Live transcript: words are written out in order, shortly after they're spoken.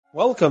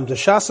Welcome to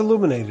Shas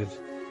Illuminated.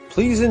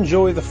 Please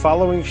enjoy the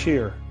following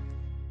shir.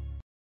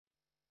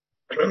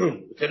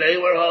 Today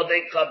we're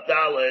holding Chab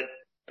Dalet.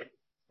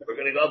 We're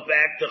going to go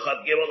back to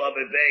Chab Gimel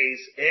Amud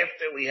Beis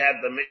after we had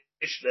the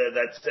Mishnah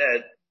that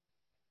said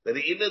that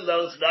even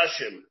those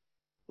Nashim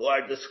who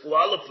are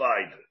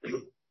disqualified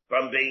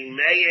from being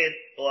married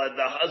or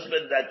the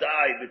husband that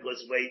died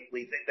because we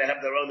think they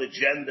have their own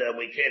agenda and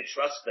we can't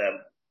trust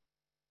them,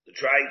 they're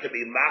trying to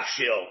be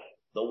Machshil,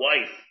 the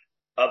wife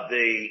of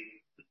the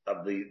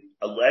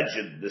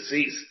alleged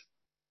deceased.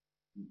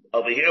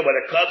 Over here, when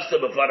it comes to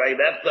B'farai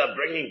Nefta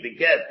bringing the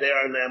get, they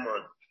are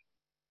Neman.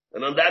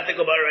 And on that, the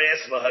Gemara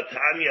asks,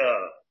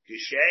 V'hatanya,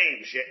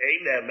 Kishem,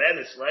 She'ein Ne'emen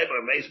Isleim,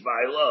 or Meis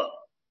Ba'ila.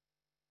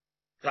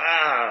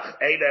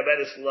 Kach, Ein Ne'emen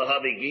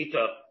Isleim,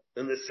 Gita.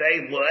 In the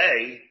same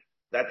way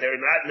that they're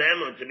not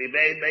Neman to be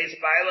made Meis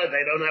Ba'ila,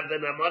 they don't have the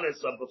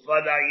Nemanis of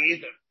B'farai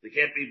either. They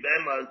can't be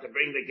Neman to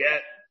bring the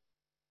get.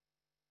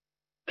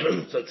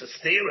 So it's a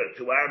steer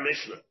to our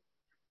Mishnah.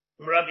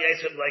 Rabbi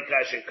Yosef like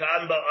Kasha,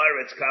 Kan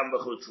ba'aretz, kan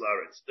b'chutz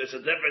la'aretz. There's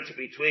a difference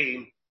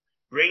between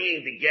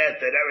bringing the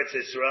get at Eretz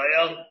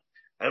Israel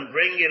and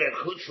bringing it at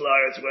chutz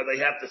la'aretz where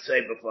they have to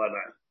say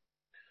b'fanai.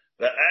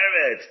 The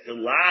Eretz, the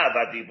lav,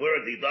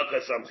 adibur,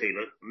 didaka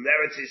samchina, in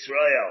Eretz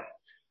Israel,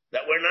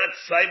 that we're not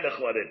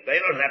saibach on it. They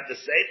don't have to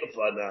say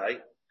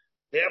b'fanai.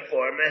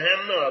 Therefore,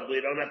 mehemna,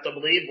 we don't have to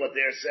believe what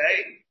they're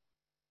saying.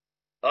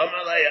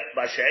 Amalei,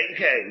 b'shein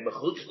kein,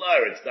 b'chutz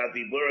la'aretz,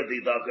 adibur,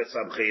 didaka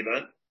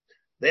samchina.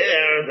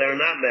 They're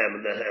not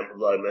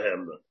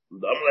Mehemna.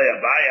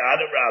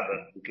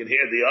 You can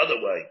hear the other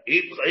way.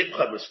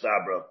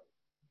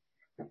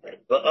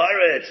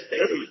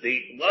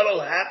 What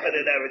will happen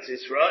in Eretz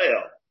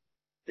Israel?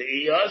 The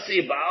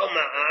Iyasi Baal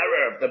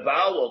Ma'arer, the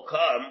Baal will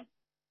come,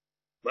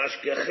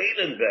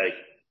 Mashkechinen Bey.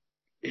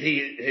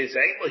 He's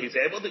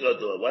able to go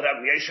do it. What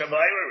happened?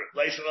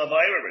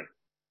 Yeshavayrim.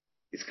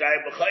 He's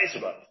Kaya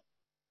B'chaisva.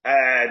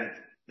 And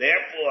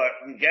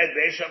therefore, get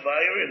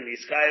Yeshavayrim,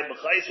 he's Kaya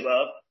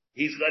B'chaisva,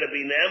 he's going to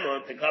be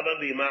Neman to come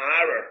and be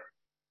Ma'arer.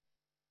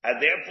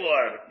 And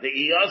therefore, the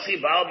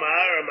Iyasi Baal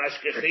Ma'arer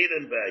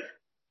Mashkechinen Bey.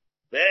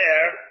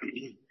 There,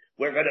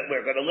 we're going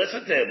to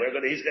listen to him.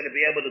 He's going to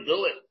be able to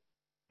do it.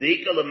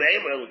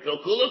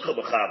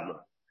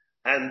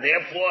 And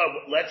therefore,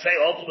 let's say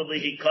ultimately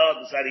he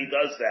comes and he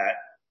does that.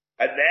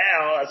 And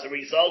now, as a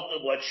result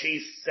of what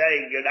she's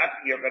saying, you're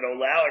going to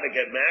allow her to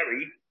get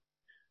married.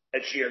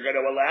 And you're going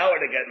to allow her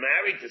to get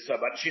married to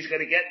somebody. She's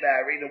going to get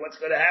married, and what's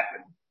going to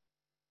happen?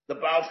 The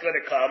Baal's going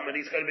to come and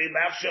he's going to be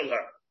mafshil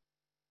her.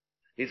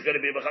 He's going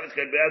to be able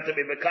to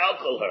be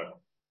mekalkal her.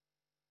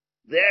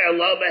 There,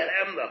 lo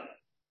behemna.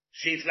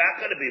 She's not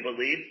going to be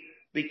believed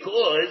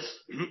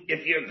because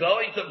if you're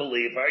going to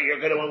believe her,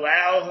 you're going to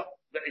allow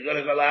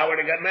her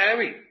to get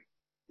married.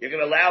 You're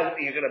going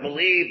to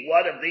believe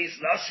one of these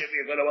nashim.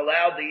 You're going to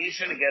allow the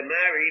isha to get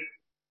married,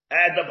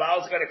 and the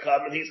Baal's going to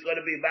come and he's going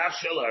to be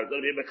mafshil her,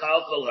 going to be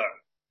mekalkal her.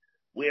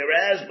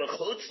 Whereas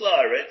b'chutz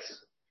la'aretz,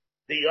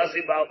 the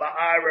Yossi Baal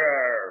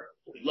Ba'arer,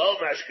 Lo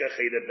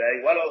Mashkechina Bey,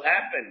 what will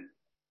happen?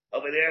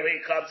 Over there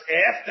he comes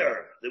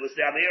after. There was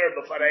the Amir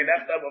B'farai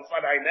Nechta.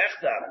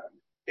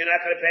 You're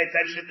not going to pay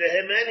attention to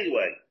him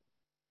anyway.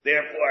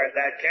 Therefore, in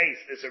that case,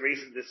 there's a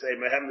reason to say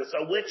Mehemna.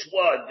 So which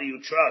one do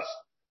you trust?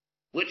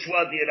 Which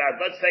one do you not?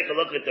 Let's take a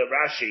look at the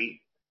Rashi.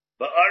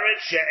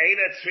 Ba'aretz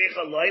she'ena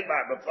tzricha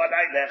loymar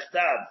B'farai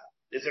Nechta.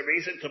 There's a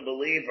reason to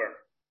believe her.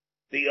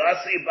 The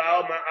Yossi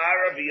Baal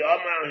Ma'arer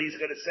V'yomar, he's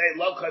going to say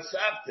Lo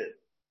Chasavti.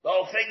 The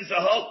whole thing's a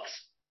hoax.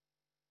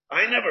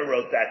 I never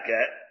wrote that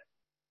get.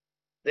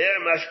 There,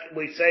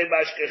 we say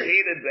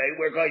Mashkechinen Bey,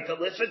 we're going to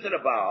listen to the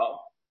Baal.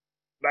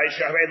 By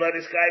Shahrei let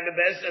his guy in the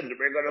Bezdin,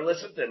 we're going to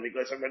listen to him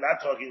because we're not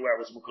talking where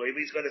it was Mukhoyim.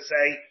 He's going to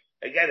say,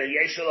 again, in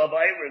Yeshul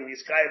Avayrim,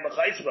 he's Kai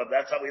B'chaisvav.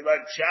 That's how we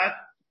learn Pshat.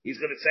 He's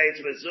going to say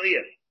it's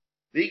Mezuya.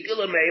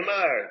 V'ikil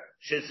Meimar,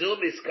 Shezu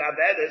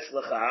Miskabedes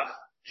L'chach,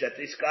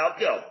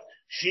 Shetiskalkel.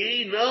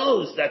 She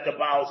knows that the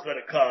Baal's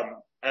going to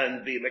come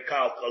and be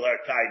Mekalkel,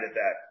 her tied at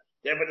that.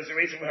 Therefore, there's a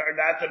reason for her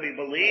not to be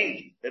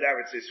believed in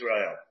Eretz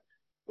Israel.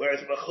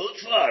 Whereas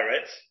B'chutz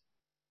la'aretz,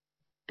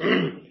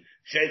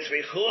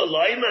 Shetzrichu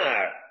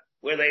loymar,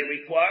 where they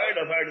required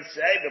of her to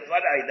say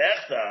B'farai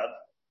Nechtav,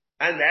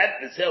 and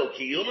that is still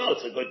Kiyumo,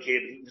 it's a good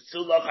kid.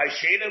 Sulach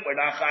Hashina, we're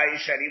not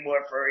Chayish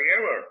anymore for a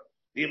year.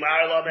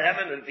 V'imar lo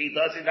mehemen, and if he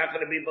does, he's not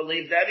going to be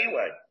believed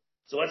anyway.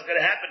 So what's going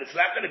to happen? It's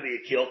not going to be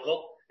a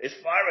kilkel. As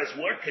far as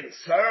we're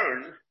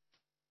concerned,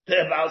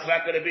 the Baal's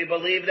not going to be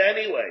believed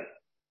anyway.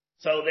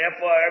 So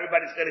therefore,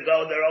 everybody's going to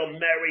go their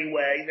own merry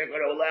way. They're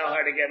going to allow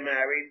her to get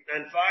married,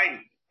 and fine.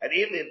 And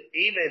even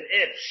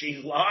if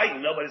she's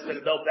lying, nobody's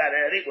going to know that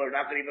anyway. We're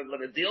not even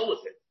going to deal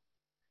with it.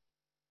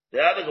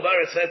 The other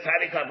Gemara says,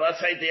 "Tani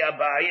kavasei di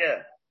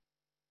Abaya."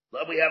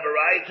 We have a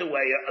right to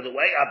way the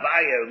way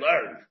Abaya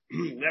learned.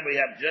 Remember, we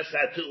have just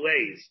had two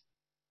ways.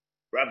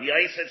 Rabbi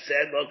Yosef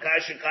said, "Lo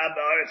kasha kam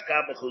ba'aretz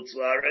kam b'chutz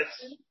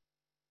la'aretz,"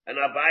 and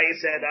Abaya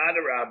said,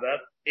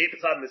 "Adarabba,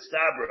 itcha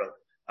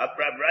mistabra."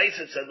 Rabbi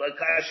Yosef said, "Lo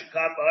kasha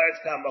kam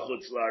ba'aretz kam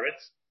b'chutz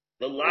la'aretz."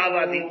 The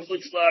lava di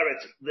chutzlar,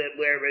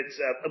 where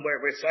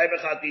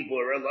Saibach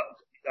Adibura,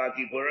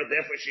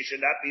 therefore she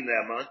should not be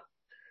Neman.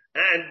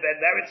 And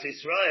Ben Eretz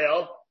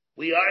Israel,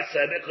 we are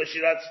said because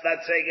she's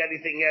not saying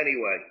anything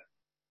anyway.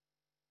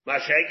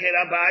 Mashayke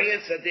Rabbi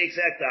said the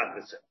exact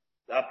opposite.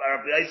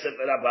 Rabbi Yosef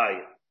and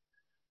Rabbi.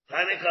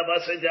 Hanukkah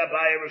Vasad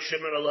Rabbi Rav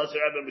Shimon Elazar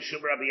Rabbi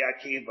Mishum Rabbi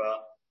Akiva.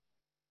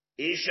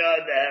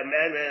 Isha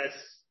Menes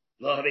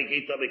Lo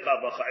Havigita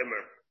Mikal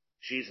B'Chaimer.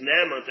 She's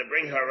Neman to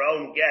bring her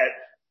own get,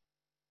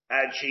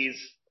 and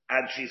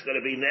she's going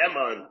to be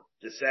Neman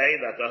to say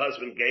that the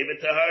husband gave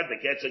it to her. The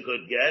get's a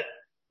good get.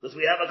 Because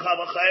we have a Kal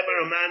B'Chaimer,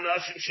 a man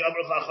Nashim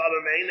Shabra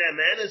Chachamim Ein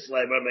Menes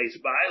Leiber Meis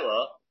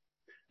Baila.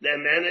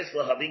 Menes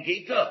Lo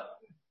Havigita.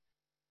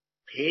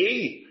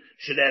 He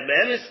should have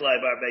Menes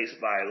Leiber Meis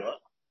Baila.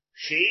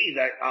 She,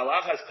 that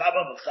Allah has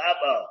Kaba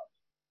B'Chaba,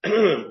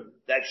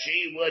 that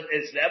she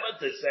is never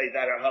to say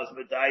that her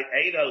husband died.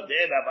 Eino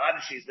did,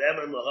 Avada, she's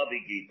never in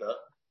Lahavi Gita.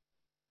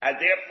 And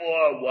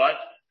therefore, what?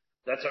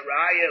 That's a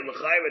Raya,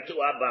 L'chayra to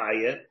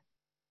Abaya.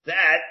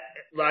 That,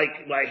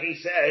 like he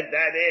said,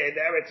 that in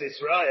Eretz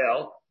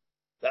Israel,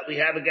 that we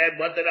have again,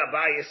 what did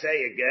Abaya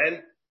say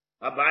again?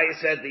 Abaya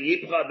said, the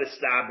Yipcha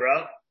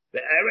B'Stabra, the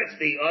Eretz,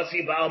 the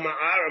Osi Baal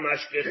Ma'ara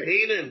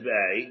Mashkechinin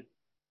Bay,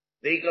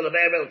 there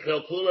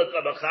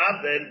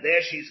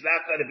she's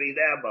not going to be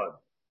Naaman.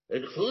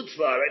 In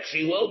Chutzlaret,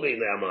 she will be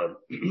Naaman.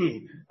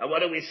 And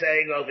what are we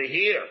saying over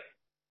here?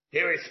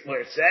 Here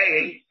we're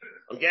saying,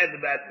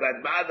 again, that by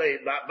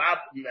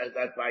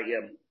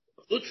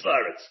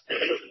Chutzlaret.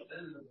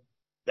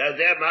 Now,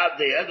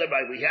 the other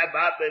way, we have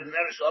Mabba,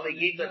 never shall be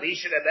Gita, he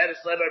should have met a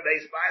sliver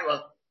base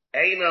Mila.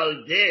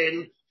 Eino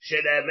Din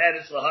should have met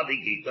a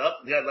Slahavi Gita.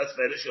 Yeah, let's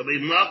finish. She'll be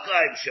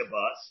Makayim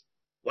Shabbos.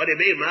 What do you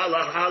mean?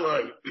 Malach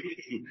halon.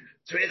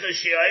 Tzricha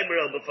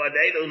shi'ayimro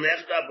b'fadenu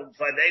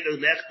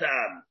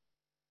nechtam.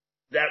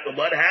 That,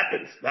 what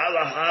happens?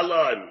 Malach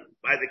halon.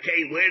 By the K,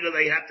 where do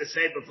they have to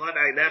say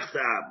b'fadai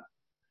nechtam?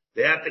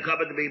 They have to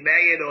come in to be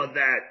mayin on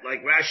that.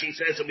 Like Rashi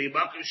says, it'll be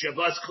makim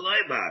shavas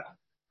kloima.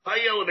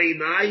 Hayel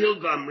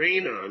b'inayu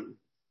gamrinon.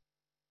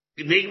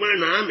 Nigmar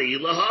nami,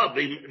 lahab.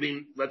 I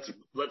mean, let's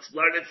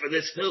learn it for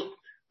this too.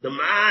 The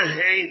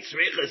ma'ahein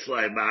tzricha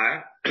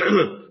sleibar.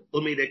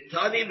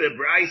 Umidiktani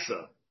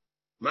bebraisa.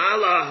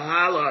 Mala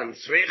halon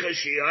sricha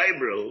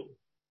shi'aybru.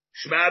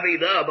 Shmabi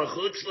da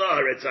b'chutz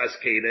la'aretz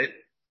askedet.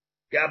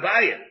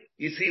 Gabaya.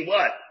 You see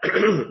what?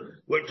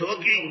 We're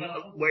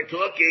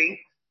talking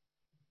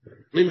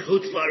in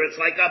chutz la'aretz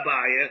like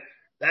Abaya.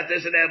 That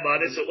doesn't have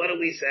money. So what are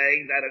we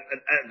saying?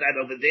 That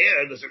over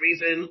there, there's a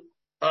reason,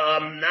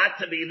 not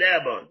to be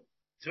Nebon.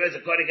 So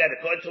according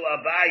to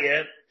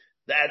Abaya,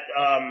 that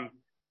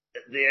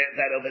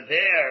over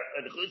there,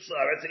 in chutz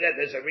la'aretz again,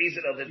 there's a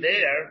reason over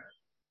there,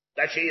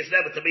 that she is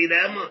never to be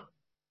Nema.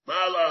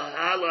 Mala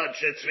halon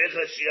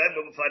shetzricha shi'ayim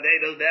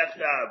b'fadenu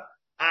nechtam.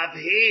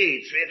 Avhi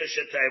tzricha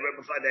shetzricha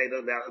b'fadenu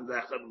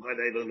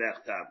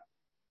nechtam.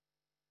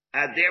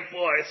 And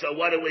therefore, so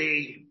what do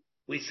we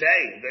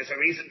say? There's a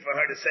reason for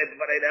her to say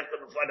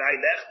b'fadenu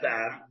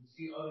nechtam.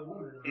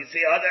 You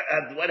see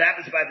what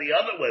happens by the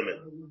other women?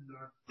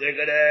 They're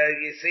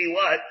you see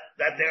what?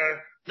 That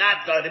they're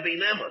not going to be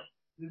Nema.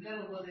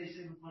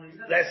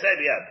 They said,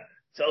 yeah.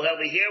 So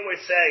over here we're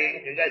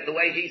saying, the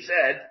way he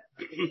said,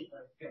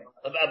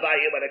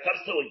 about you, when it comes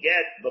to a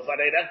get,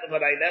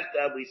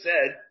 we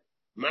said,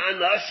 Ma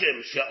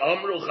nashim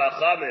she'amru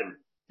chachamim,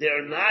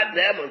 they're not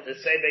neman to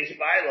say beis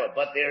baila,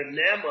 but they're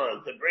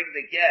neman to bring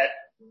the get,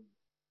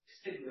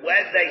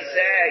 when they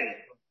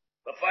say,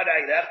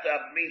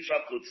 means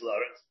from chutz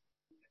la'aretz.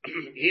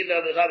 Hina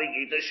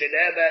l'chavigita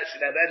she'ne'emes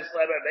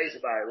le'ber beis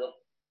baila,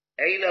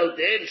 eino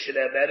din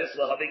she'ne'emes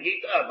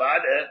l'chavigita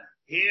avada.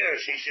 Here,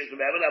 she should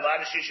remember,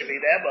 she should be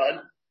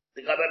Neman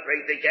to come and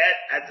bring the get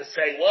and to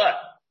say what?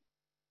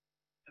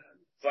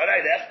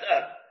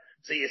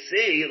 So you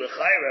see, the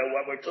Chayra,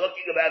 what we're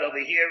talking about over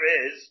here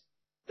is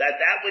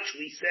that which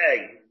we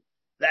say,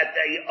 that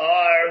they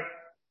are,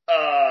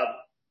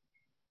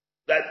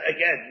 that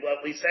again,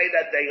 what we say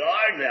that they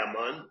are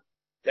Neman,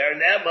 they're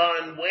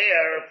Neman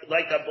where,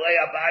 like Ablei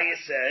Abaya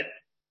said,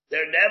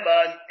 they're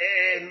Neman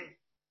in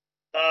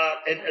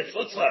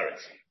Chutz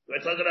la'aretz. We're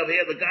talking over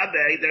here, the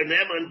Gabe, they're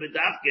Neman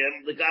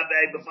b'dafkim, the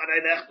Gabe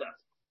b'fanei nechtam.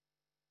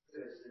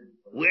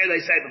 Where they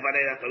say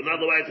b'fanei nechtam, in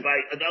other words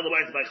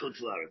by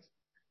chutz la'aretz.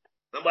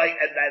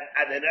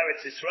 And in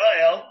Eretz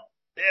Israel,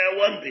 there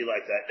wouldn't be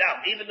like that.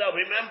 Now, even though,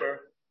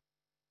 remember,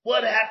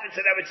 what happens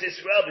in Eretz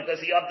Israel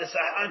because he of the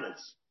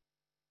Sahanas?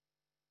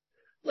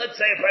 Let's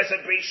say a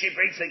person brings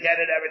a get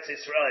in Eretz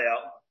Israel,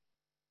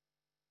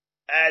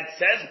 and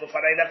says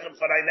b'fanei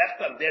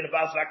nechtam, then the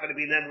Baal's not going to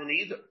be Neman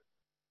either.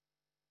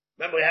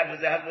 Remember, we had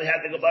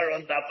the Gemara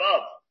on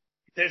Davav.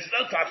 There's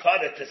no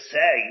takana to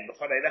say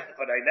b'fanei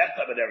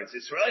nechtam in Eretz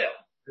Israel.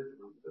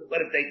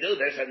 But if they do,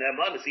 there's a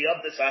neman. It's the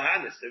of the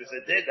sahanis. There's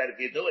a din that if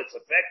you do, it's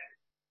effective.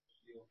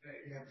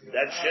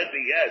 That should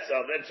be yes. So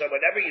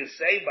whenever you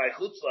say by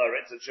chutz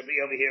la'aretz, it should be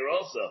over here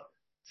also.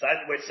 So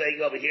we're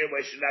saying over here,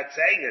 we're not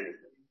saying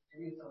anything.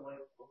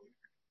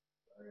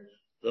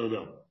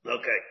 No.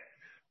 Okay.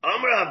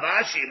 Amra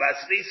Avashi,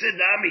 Basnisa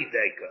Nami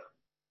Deka.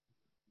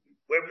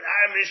 Where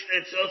our Mishnah,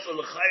 it's also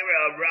l'chayra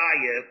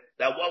araya,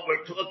 that what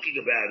we're talking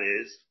about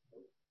is,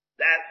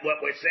 that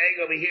what we're saying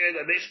over here in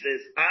the Mishnah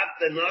is,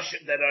 the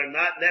noshim that are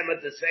not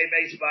neman to say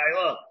base by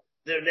law.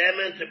 They're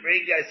neman to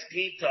bring a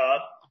skita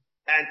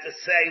and to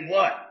say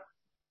what?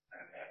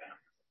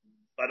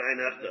 But I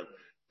know them.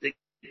 The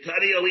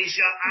Tani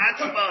Elisha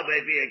Atzma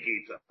may be a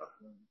gita.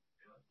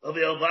 So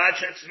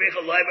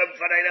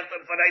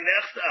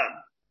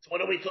what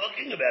are we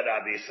talking about,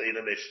 obviously, in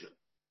the Mishnah?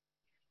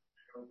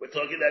 We're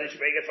talking that it's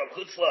bringing from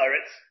Chutz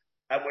La'aretz,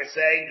 and we're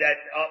saying that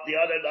the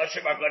other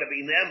Nashim are going to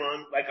be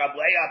Neman, like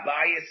Ablei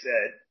Abaya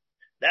said,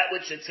 that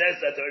which it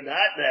says that they're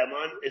not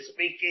Neman is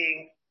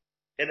speaking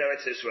in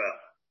Eretz Yisrael.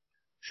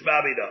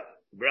 Shmabida.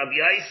 Rabbi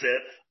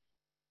Yosef.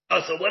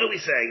 Oh, so what are we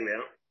saying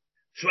now?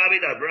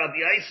 Shmabida, Rabbi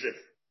Yosef.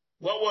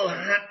 What will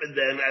happen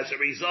then as a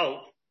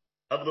result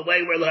of the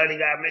way we're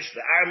learning our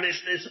Mishnah? Our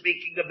Mishnah is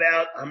speaking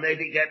about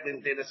Hamedi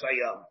Gittin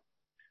Dinasayam.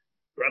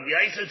 Rabbi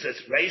Yosef says,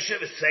 Reisha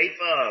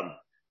v'Seifa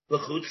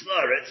v'chutz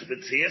la'aretz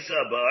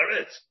v'tziasa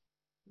ba'aretz.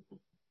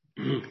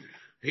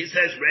 He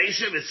says,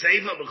 Reisha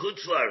v'Seifa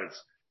v'chutz la'aretz.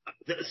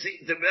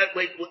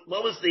 Wait,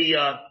 what was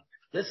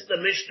this is the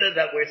Mishnah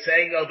that we're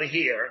saying over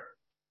here.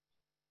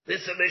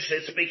 This Mishnah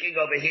is speaking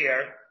over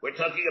here. We're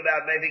talking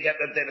about maybe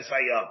Gittin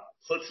Dinasayam,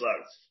 chutz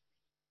la'aretz.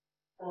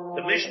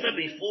 The Mishnah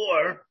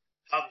before,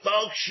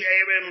 Hakol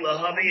Sherim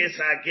Lahaviyas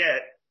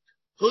Haget,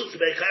 Chutz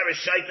Bechar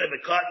Shaita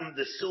B'Katan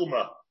the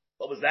Suma.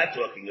 What was that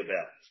talking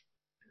about?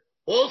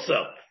 Also,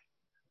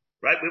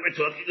 right, we were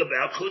talking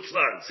about Chutz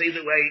La'aretz. See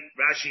the way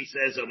Rashi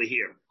says over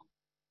here.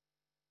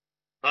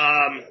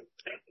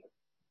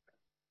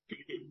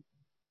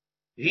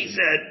 He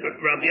said,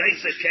 Rabbi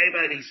Yosef came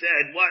out and he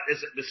said, what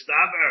is it?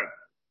 Mistaver,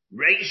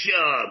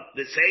 Reisha,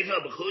 the Seifa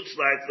B'Chutz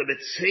La'aretz, the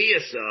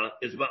Mitziyasa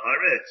is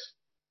Ba'aretz.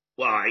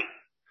 Why?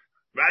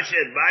 Rashi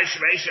and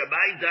Reisha,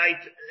 my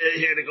died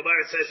here. The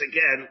Gemara says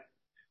again,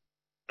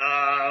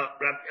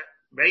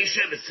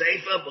 Reisha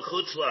v'Seifa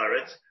b'chutz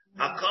la'aretz,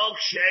 Hakol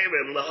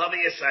ksherim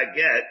lahaviyas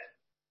haget.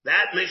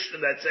 That Mishnah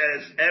that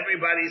says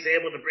everybody's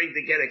able to bring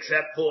the get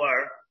except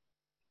for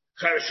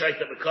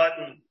Karashaita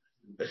B'Katan,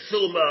 the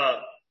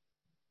Suma,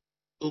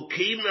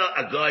 Ukimna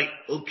Agai,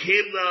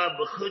 Ukimna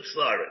b'chutz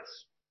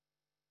la'aretz.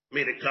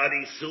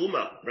 Minikadi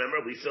Suma.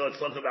 Remember we saw it's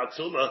talking about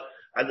Suma.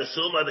 And the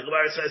Suma, the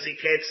Gemara says he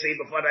can't see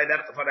before I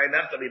left,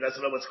 he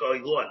doesn't know what's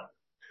going on.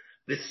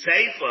 The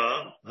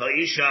Seifa,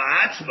 Ha'isha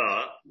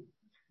Atzma,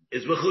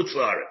 is V'chutz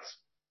La'aretz.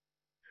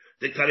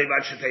 The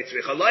Taliban should take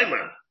Tzricha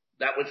Loimer.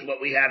 That was what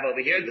we have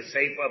over here, the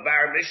Seifa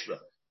Bar Mishnah.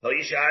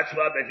 Ha'isha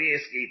Atzma,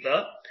 Bevi'es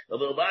Gita,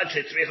 V'ilban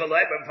should Tzricha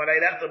Loimer, before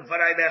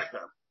I left.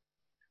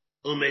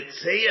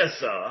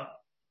 Umetzeyasa,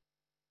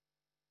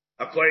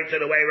 according to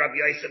the way Rabbi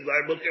Yosef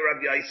learned, look at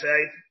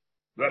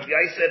Rabbi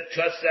Yosef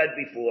just said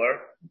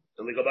before,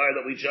 in the Gemara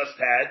that we just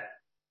had,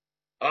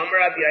 Amar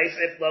Rabbi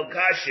Yosef lo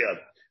kasha.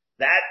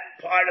 That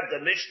part of the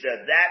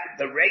Mishnah, that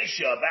the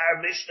ratio of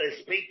our Mishnah is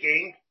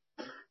speaking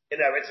in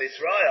Eretz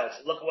Yisrael.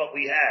 So look what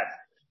we have.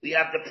 We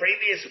have the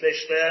previous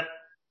Mishnah,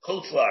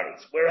 Chutz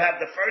La'aretz. We have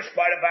the first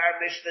part of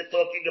our Mishnah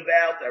talking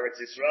about Eretz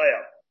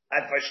Yisrael.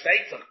 And for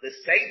Shteitach, the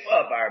Seifa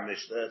of our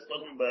Mishnah is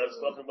talking about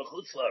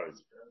Chutz La'aretz.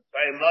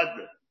 Very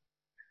modern.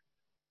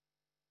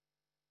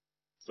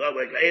 So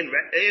we're in.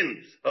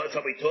 So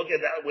are we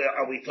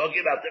talking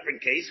about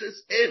different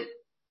cases? In.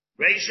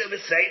 Reisha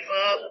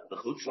v'Seifa, the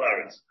Chutz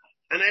La'aretz.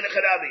 And then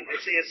Chadavi,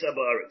 Mitziyasa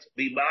Ba'aretz.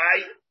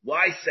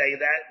 Why say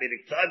that?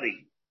 Midiktadi.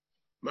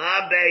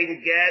 Ma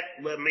bein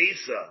get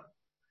lemisa.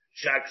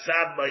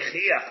 Shaksav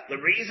Machiach. The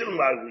reason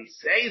why we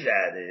say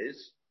that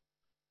is,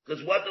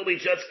 because what do we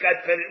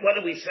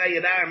say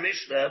in our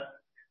Mishnah?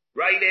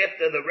 Right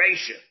after the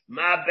Reisha.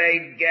 Ma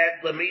bein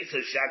get lemisa.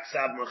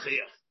 Shaksav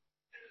Machiach.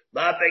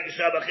 Ma bein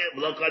Shaksav Machiach.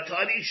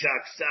 Lokatani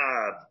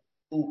Shaksav.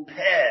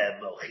 Upeh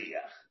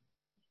Machiach.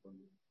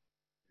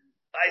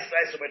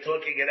 Nice, we're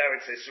talking in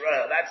Eretz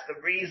Yisrael. That's the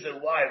reason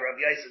why Rabbi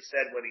Yosef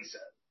said what he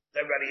said.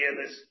 Does everybody hear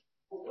this?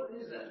 Well, what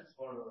is that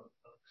for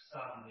a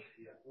Ksav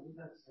Mechia? What does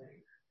that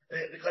say?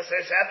 Because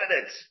there's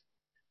evidence.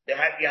 You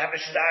have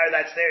a star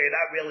that's there. You're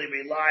not really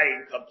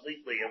relying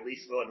completely, at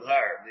least on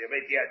her.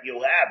 You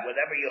have,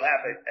 whenever you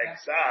have a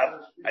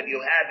Ksav, and you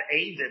have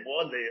Eidim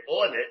on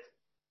it,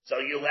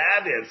 so you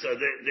have him. So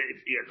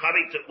you're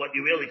coming to, what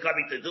you're really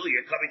coming to do,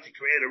 you're coming to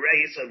create a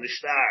race of the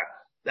star.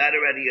 That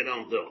already you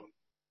don't do.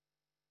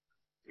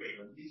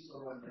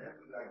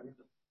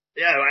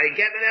 Yeah, I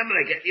get them,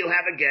 and you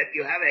have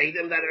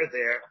Adam that are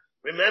there.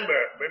 Remember,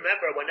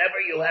 whenever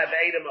you have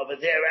Adam over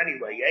there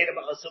anyway,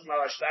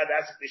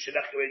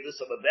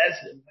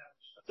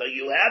 so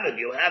you have it,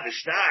 you have a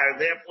star,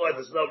 therefore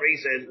there's no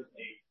reason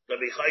to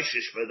be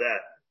chayshish for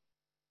that.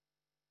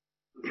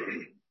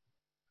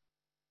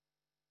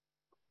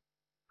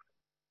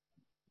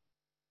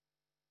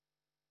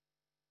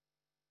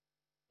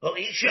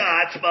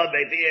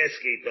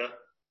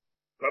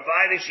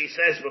 Provided she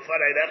says,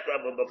 B'fanai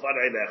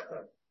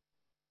nechtam.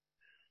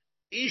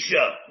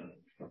 Isha,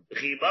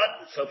 Chibat,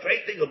 so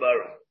think about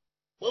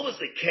what was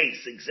the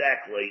case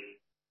exactly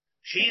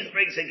She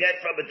brings a get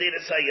from Medina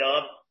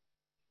Sayyam.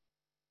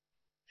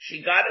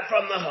 She got it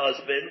from the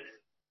husband,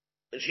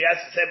 and she has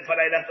to say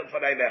B'fanai Nechtam,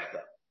 B'fanai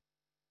Nechtam.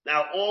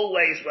 Now,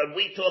 always when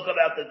we talk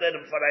about the din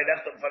of B'fanai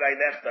Nechtam, B'fanai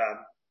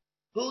Nechtam,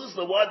 who's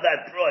the one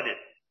that brought it?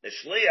 The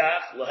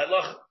Shliach,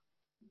 L'Halach.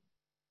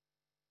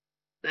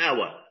 Now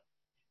what?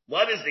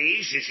 What is the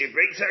issue? She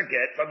brings her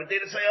get from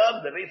Medina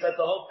Sayyam. That means that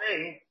the whole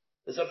thing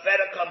is a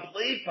fait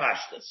complete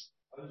pashtus.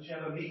 Why doesn't she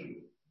have a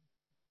meeting?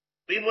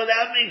 Even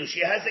without me,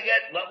 she has to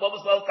get, what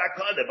was Lo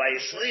Takana by a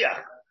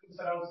Shliach?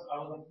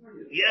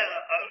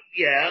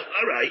 Yeah,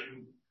 alright.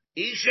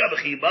 Isha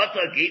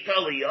b'chibata gita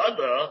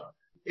liyada,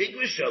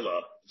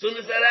 igvishala. As soon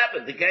as that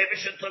happened, the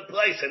Gerushin took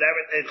place in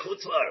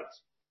Chutz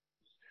La'aretz.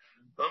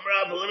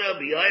 Amar Abuna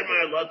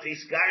b'yaymer lo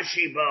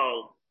tiskarshi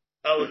bo,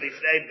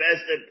 b'fnei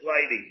bezdin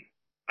plighting.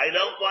 I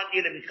don't want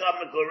you to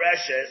become a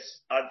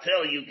Goreshes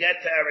until you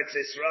get to Eretz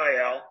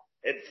Israel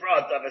in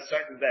front of a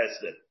certain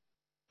bezdin.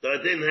 So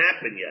it didn't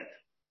happen yet.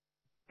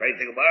 Right,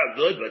 the Gemara,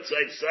 good, but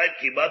side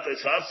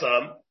kibatas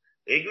hasam,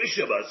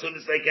 igvishaba. As soon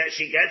as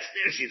she gets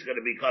there, she's going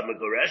to become a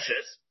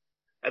Goreshes.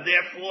 And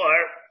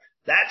therefore,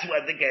 that's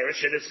when the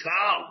Gerushin is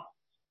calm.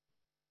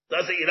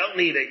 You don't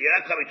need it. You're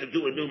not coming to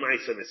do a new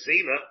Ma'aseh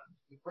Nesina.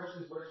 The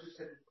question is what she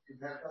said.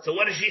 So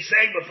what is she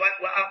saying before,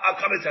 I'll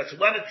come into that. So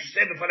what did she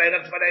say before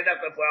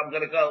I'm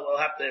going to go?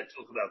 We'll have to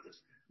talk about this.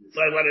 So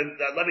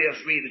let me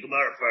just read the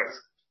Gemara first.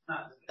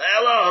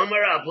 Hello, Omer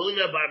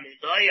Abuna bar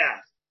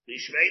Minoyach,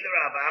 Mishvei the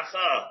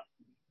Ravacha,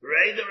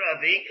 Rei the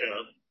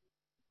Ravika.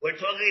 We're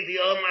talking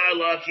the Omar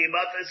Allah,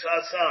 Kibatis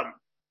Hasam.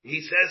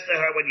 He says to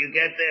her, when you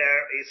get there,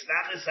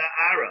 Isnachis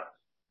Ha'ara.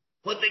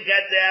 Put the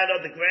get down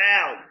on the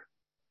ground.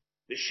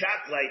 The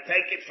shaklai,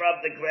 take it from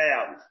the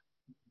ground.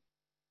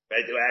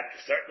 Right, that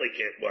certainly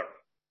can't work.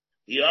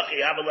 So it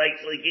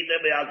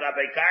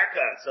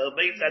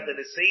means that the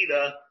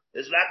Nesina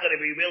is not going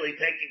to be really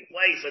taking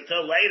place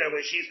until later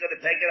when she's going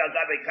to take it on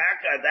Gabe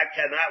Karka, and that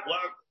cannot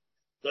work.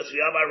 Because we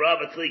have our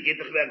Rav Atli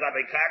Gittin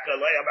Gabe Karka,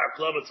 lay of our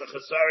club, it's a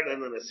chesaron in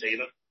the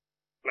Nesina.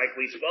 Like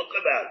we spoke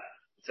about.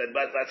 It said,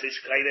 but that's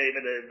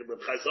even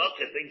with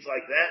Chazok and things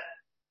like that.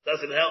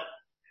 Doesn't help.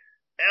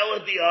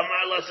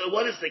 So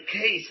what is the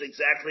case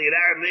exactly in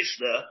our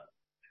Mishnah?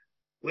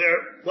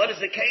 What is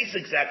the case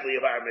exactly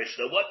of our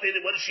Mishnah? What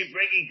is she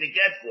bringing to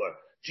get for?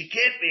 She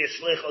can't be a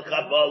Shlich or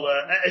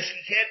Kabbalah.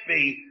 She can't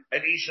be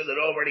an Isha that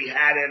already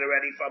had it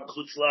already from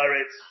Chutz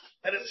La'aretz.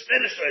 And it's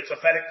finished her. It's a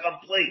fait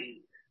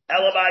complete.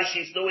 Elamai,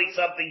 she's doing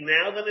something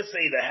now than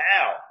Nesina.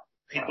 How?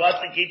 She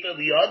bought the Gita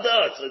the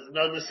other, so there's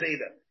no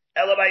Nesina.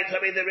 Elamai,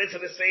 tell me there is a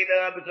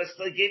Nesina because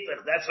the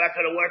Gita. That's not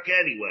going to work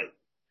anyway.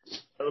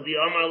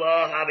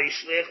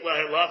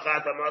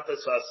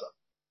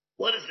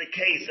 What is the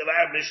case of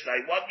our Mishnah?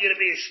 I want you to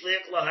be a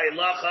shlich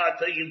l'haylacha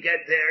until you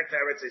get there to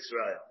Eretz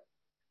Israel.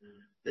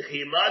 The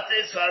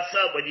chimatis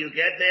hasa, when you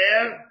get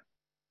there,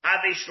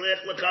 abi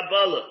shlich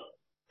l'kabbalah.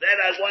 Then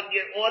I want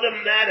you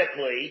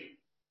automatically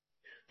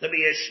to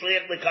be a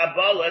shlich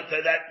l'kabbalah,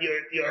 so that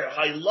your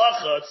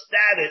haylacha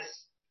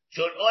status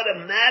should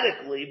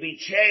automatically be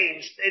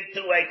changed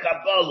into a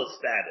kabbalah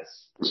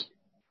status.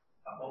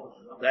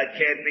 That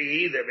can't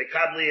be either.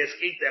 Mikabli is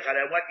kitech, and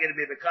I want you to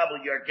be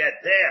mikabli your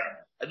get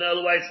there. In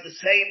other words, the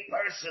same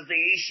person,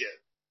 the Isha,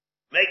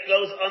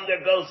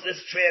 undergoes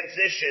this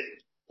transition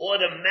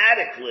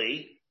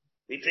automatically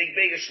between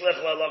being a shlich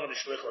l'halach and a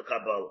shlich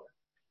l'kabbalah.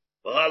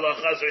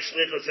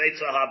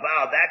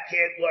 That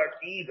can't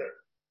work either.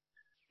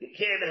 You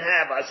can't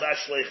have asah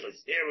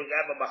shlichus. Here we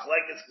have a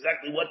machlekes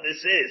exactly what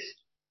this is.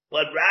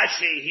 What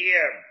Rashi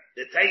here,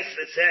 the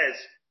Taisa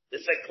says,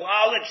 it's a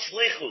klal and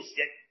shlichus.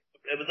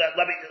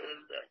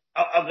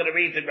 I'm going to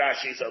read the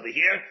Rashi's over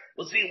here.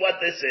 We'll see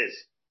what this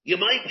is. You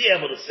might be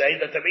able to say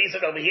that the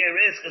reason over here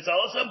is because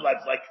also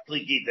blood's like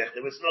Kligidech.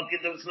 There was no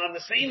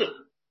Nesina.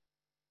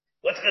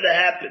 What's going to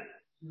happen?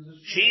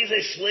 She's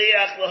a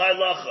Shliach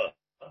l'halacha.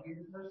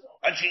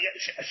 And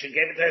she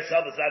gave it to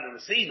herself as not a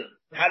Nesina.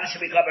 How did she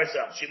become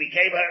herself? She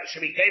became a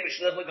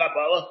Shliach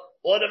l'Kabbalah.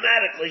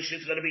 Automatically,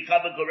 she's going to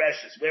become a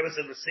Goreshes. Where was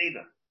the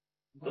Nesina?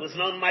 There was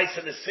no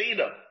Maisa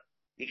Nesina.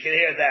 You can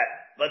hear that.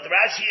 But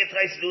Rashi and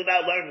Tais do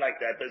not learn like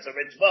that. There's a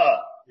Ritzvah.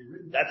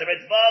 That the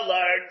Ritzvah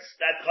learns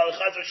that Kol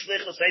Chazar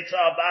Shlichus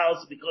Eitzah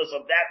Baals because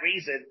of that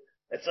reason.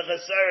 It's a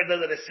Chasar and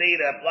the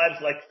Seder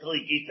applies like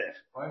Kli Gitech.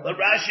 But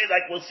Rashi,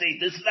 like we'll see,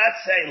 does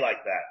not say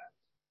like that.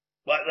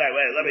 But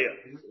wait, let me.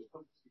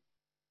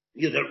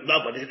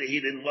 But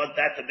he didn't want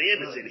that to be a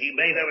Nesin. He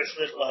made her a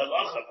Shlich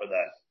L'Halacha for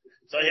that.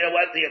 So here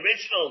what the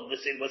original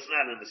Nesin was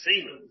not a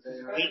Nesin.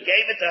 He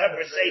gave it to her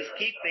for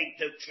safekeeping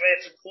to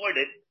transport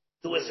it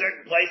to a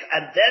certain place,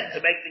 and then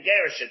to make the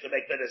Gerushin, to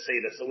make the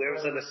Nesina. So where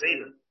was the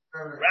Nesina?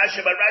 Rashi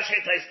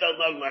and Tais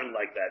don't learn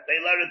like that. They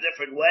learn a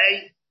different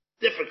way,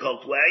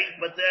 difficult way,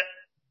 but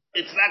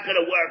it's not going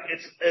to work.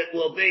 It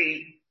will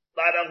be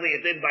not only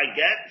a din by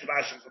get, it's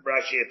Rashi from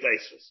Rashi and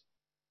Tais.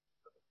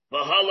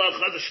 So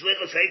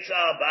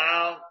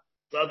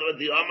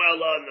the Amar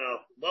Allah,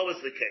 no. What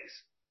was the case?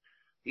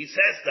 He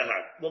says to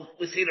her, well,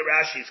 we see the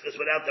Rashis, because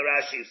without the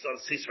Rashis, it's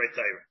on Sisrei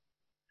Torah.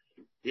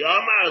 The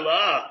Amar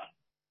Allah,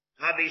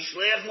 Havi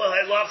shliach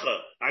l'halacha.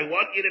 I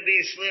want you to be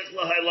a shliach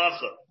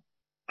l'halacha.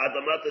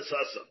 Adamatis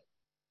hasam.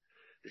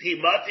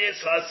 Chimatis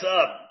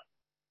hasam.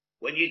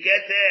 When you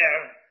get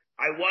there,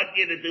 I want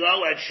you to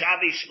go and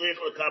shavi shliach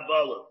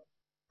l'kabbalah.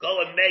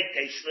 Go and make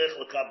a shliach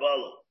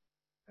l'kabbalah.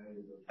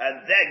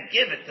 And then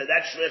give it to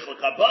that shliach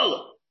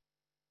l'kabbalah.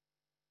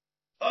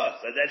 Oh,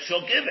 so then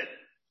she'll give it.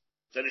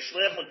 So the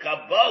shliach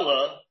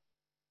l'kabbalah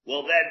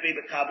will then be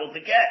the kabbalah to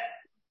get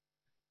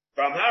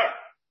from her.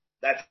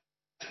 That's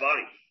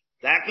fine.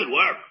 That could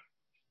work.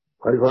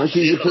 Why don't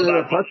you just put it in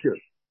a chutzner?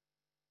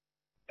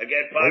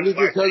 Again, Why didn't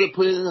you just tell her to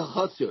put it in a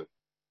chutzner?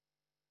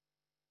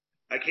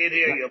 I can't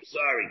hear you. I'm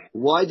sorry.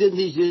 Why didn't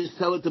he just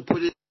tell her to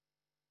put it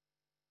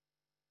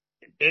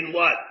in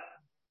what?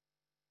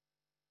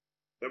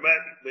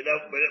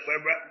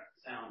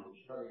 Sound.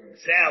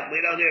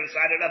 We don't hear.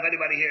 I don't know if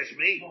anybody hears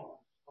me.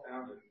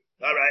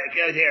 All right, I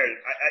can't hear.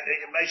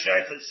 My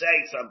shirt is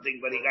saying something,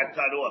 but he got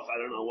cut off. I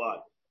don't know why.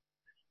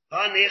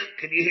 Hanich,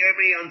 can you hear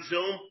me on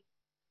Zoom?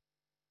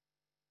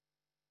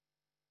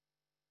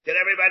 Can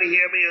everybody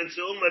hear me on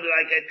Zoom, or did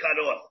I get cut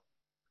off?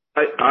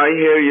 I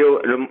hear you.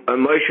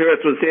 My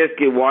shirt was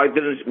asking why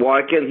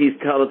can't he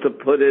tell her to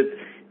put it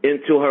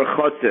into her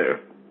chutzner?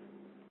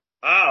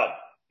 Oh,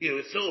 you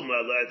assume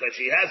that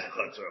she has a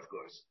chutzner, of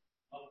course.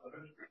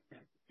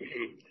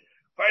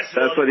 First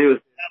of all, that's what he was.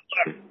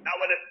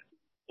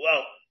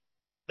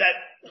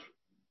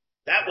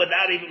 That would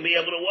not even be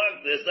able to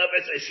work. There's no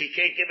reason she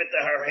can't give it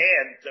to her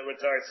hand to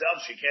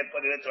herself. She can't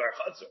put it into her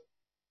chutzner.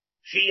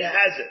 She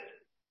has it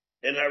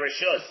in her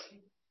rishus.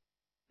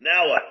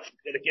 Now what? She's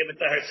going to give it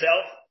to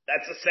herself?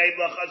 That's the same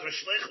lachas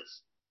v'shlichus.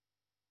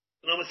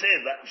 You know what I'm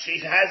saying? She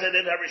has it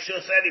in her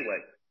rishus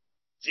anyway.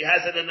 She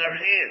has it in her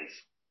hands.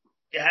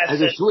 She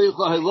has a shliach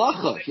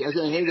halacha. She has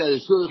it in her hand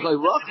as a shliach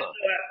halacha.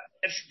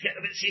 If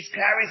she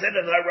carries it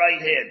in her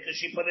right hand, does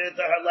she put it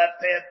into her left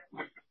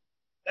hand?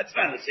 That's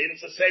not the same.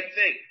 It's the same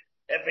thing.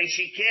 If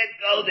she can't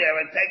go there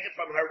and take it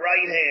from her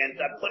right hand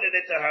and put it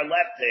into her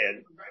left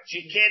hand,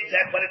 she can't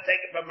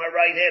take it from her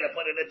right hand and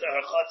put it into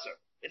her chutzner.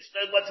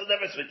 What's the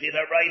difference between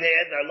her right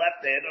hand, her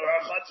left hand, or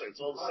her chutzner? It's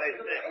all the same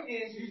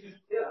thing.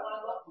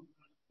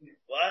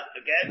 What?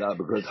 Again? No,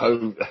 because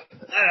home. Wait,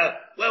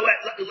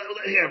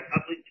 here.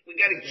 We're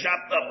getting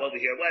chopped up over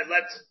here.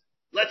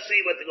 Let's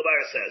see what the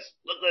Gemara says.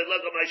 Look at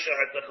my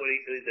shirt. Look what he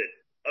did.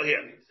 Oh,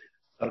 here.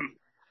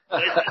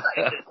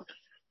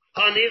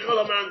 Very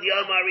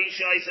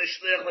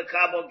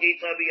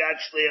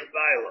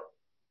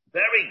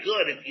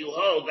good if you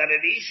hold that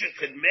an Isha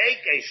could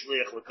make a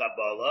shliach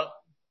l'kabbalah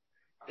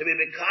to be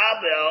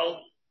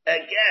mekabel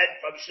again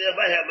from shliach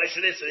b'hem.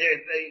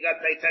 Here, you got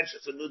to pay attention.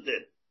 It's a new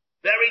din.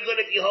 Very good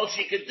if you hold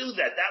she could do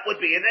that. That would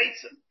be an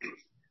eitzah.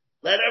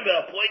 Let her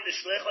appoint the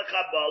shliach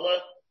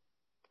l'kabbalah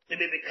to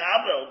be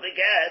mekabel to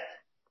get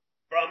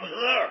from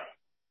her.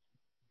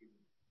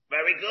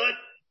 Very good.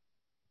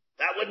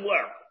 That would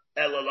work.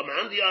 For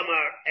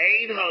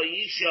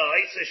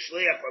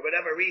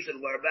whatever reason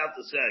we're about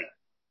to say.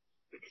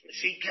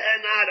 She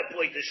cannot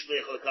appoint the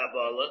shliach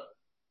l'kabbalah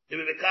to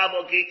be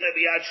mekabel gita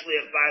b'yad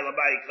shliach b'ayla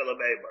b'ay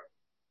kalameber.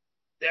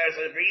 There's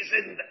a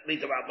reason,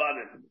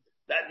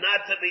 that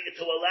not to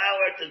allow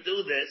her to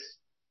do this,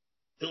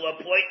 to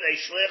appoint a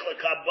shliach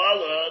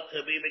l'kabbalah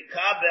to be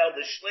mekabel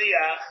the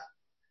shliach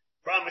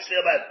from a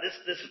shliach.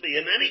 This would be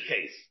in any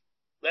case.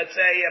 Let's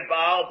say a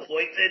Baal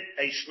appointed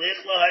a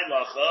shliach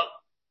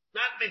l'halacha.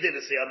 Not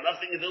Midinasiyah,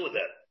 nothing to do with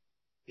that.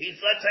 Let's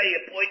say he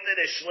appointed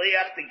a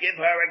shliach to give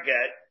her a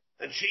get,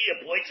 and she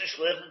appoints a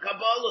shliach in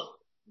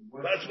Kabbalah.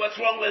 What's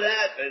wrong with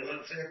that?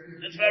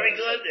 It's very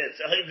good. It's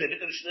a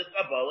shliach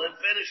Kabbalah and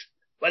finished.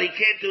 But he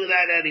can't do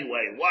that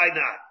anyway. Why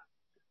not?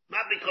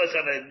 Not because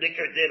of a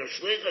nicker din of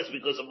shlichus,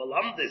 because of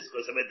malamdis,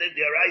 because of a din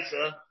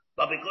deraisa,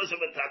 but because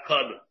of a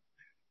takana.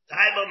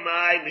 Time of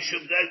my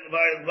mishum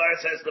Gemara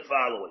says the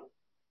following.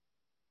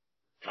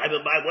 Time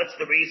of my, what's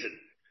the reason?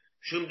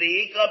 Shum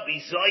deika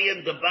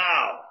bizayin the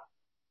Baal.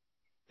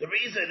 The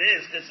reason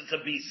is because it's a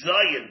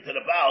bizayin to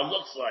the Baal.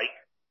 Looks like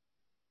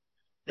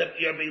that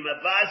you're being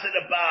mavazin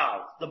the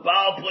Baal. The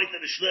Baal pointed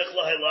the shlich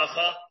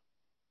l'halacha,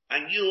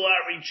 and you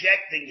are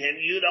rejecting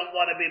him. You don't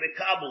want to be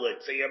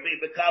mekabelit, so you're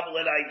being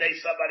mekabelit. I dare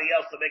somebody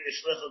else to make a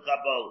shlich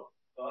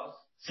l'kabbalah.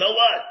 So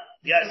what?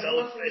 Yeah.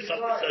 So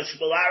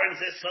Shmuel Aaron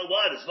says, so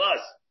what? His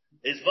vos.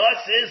 His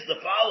vos is the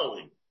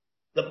following: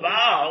 the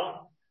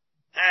Baal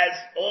has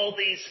all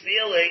these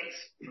feelings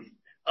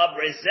of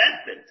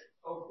resentment.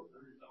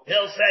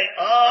 He'll say,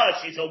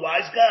 she's a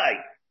wise guy.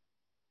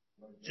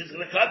 She's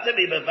going to come to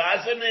me,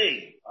 mevazah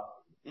me.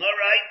 All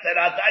right, then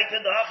I'll die to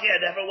the hachi.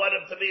 I never want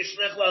him to be a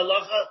shlich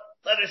l'halacha.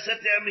 Let her sit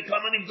there and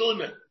become an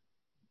iguna.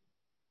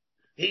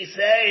 He's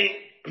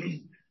saying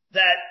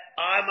that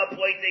I'm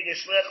appointing a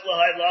shlich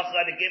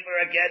l'halacha to give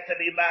her a get to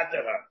be mad to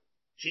her.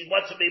 She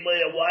wants to be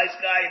a wise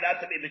guy,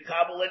 not to be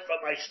mekabelit from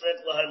my shlich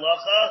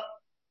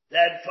l'halacha.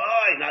 Then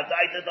fine, I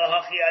die to the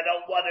hachi. I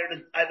don't want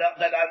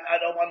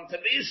him to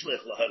be a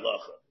shlich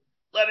l'halacha.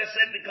 Let her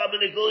sit and become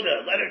an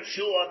iguna. Let her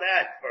chew on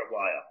that for a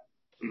while.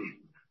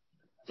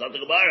 So the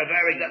Gemara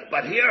very good,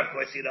 but here of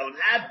course you don't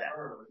have that.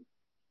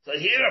 So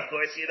here, of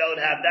course, you don't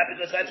have that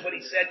because that's what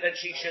he said that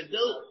she should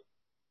do.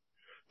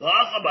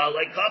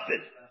 Like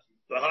cupping.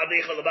 But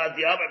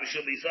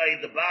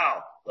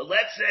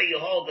let's say you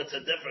hold it's a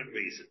different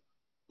reason.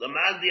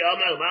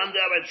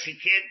 She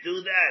can't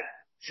do that.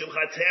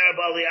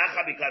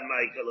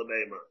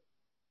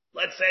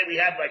 Let's say we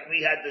had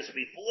this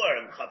before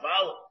in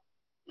Chaval.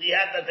 We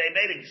had that they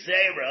made a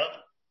gzeira,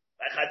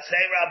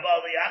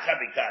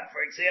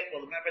 for example,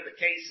 remember the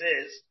case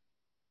is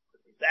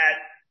that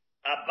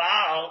a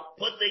Baal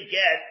put the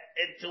get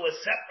into a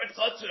separate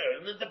chutzner,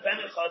 an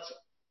independent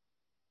chutzner.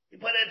 He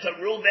put it into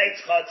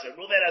Reuven's chutzner.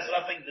 Reuven has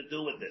nothing to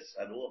do with this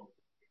at all.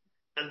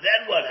 And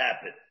then what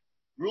happened?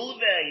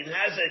 Reuven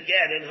has a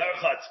get in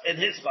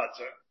his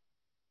chutzner.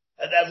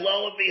 And then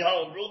lo and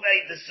behold,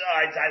 Reuven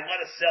decides, I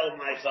want to sell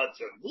my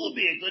chutzner. Who would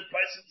be a good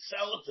person to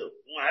sell it to?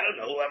 Well, I don't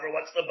know, whoever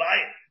wants to buy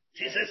it.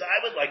 She says, I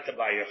would like to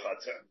buy your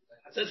chutzner.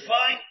 Says,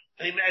 fine.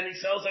 And he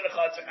sells her the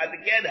chutzner. And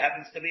the get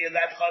happens to be in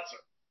that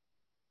chutzner.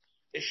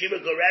 Is she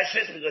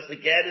Megoreshes because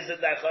the get is in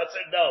that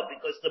chutzner? No,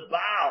 because the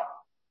Baal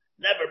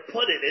never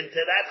put it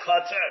into that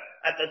chutzner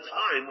at the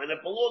time when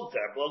it belonged to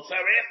her. It belongs to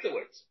her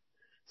afterwards.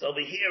 So over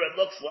here it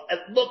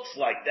looks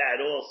like that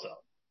also.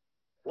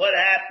 What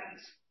happens?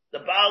 The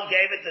Baal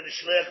gave it to the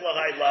Shliach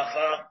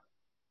L'Haylacha.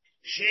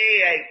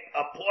 She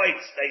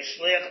appoints a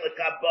Shliach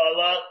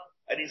L'Kabbalah,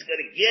 and he's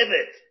going to give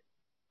it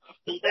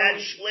to that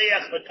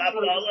Shliach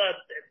L'Kabbalah.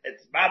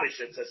 It's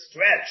babish, it's a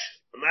stretch.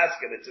 I'm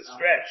asking, it's a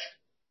stretch.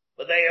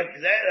 But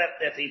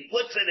if he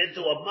puts it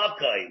into a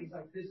makkah,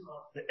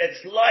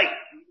 it's light.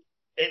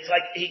 It's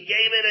like he gave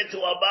it into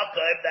a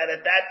makkah that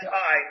at that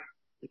time,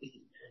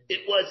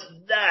 it was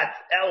not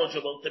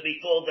eligible to be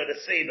called a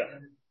Nesina.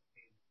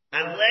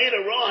 And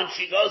later on,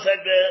 she goes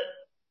and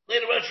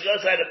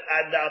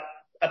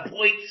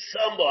appoints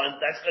someone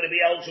that's going to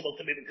be eligible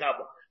to be the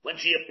Kabbalah. When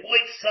she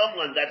appoints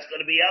someone that's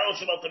going to be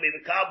eligible to be the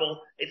Kabbalah,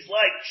 it's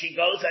like she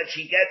goes and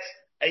she gets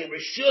a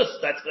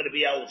reshus that's going to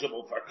be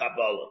eligible for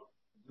Kabbalah.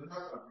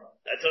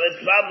 So it's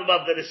the problem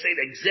of the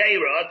Nesina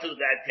Gzeira to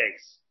that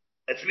case.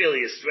 It's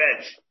really a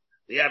stretch.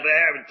 We have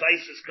air and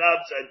Taisus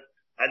comes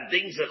and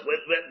Dingzach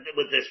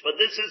with this. But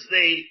this is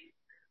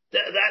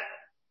that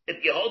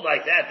if you hold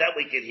like that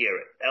we can hear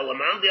it.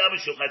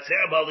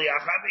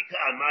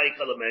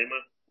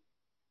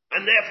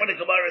 And therefore the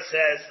Gemara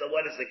says, so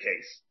what is the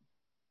case?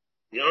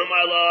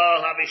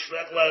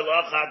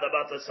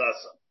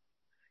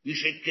 You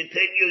should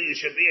continue, you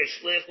should be a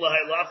shlich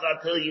l'haylacha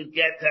until you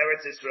get to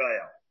Eretz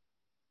Israel.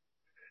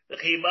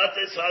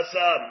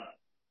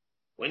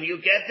 When you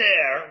get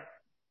there,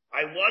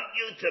 I want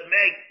you to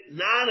make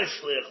not a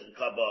shlich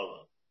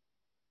Kabbalah.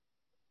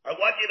 I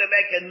want you to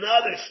make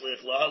another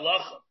shlich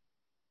l'halacha.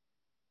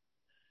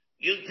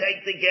 You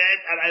take the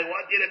get, and I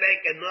want you to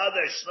make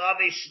another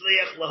shnavi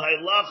shlich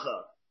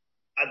l'halacha.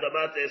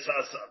 Adamat es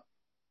hasam.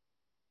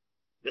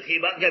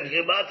 V'chimat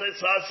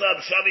es hasam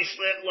shavi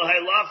shlich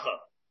l'halacha.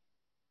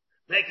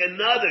 Make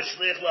another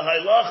shlich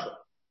l'halacha.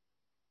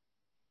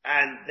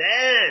 And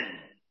then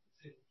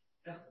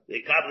then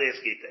you'll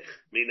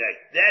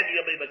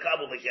be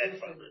makabel the get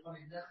from it.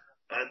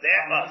 And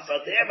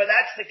but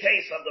that's the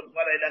case of the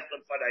B'fadai Nech and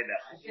B'fadai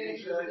Nech.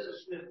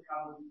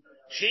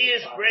 She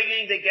is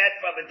bringing the get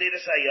from Medina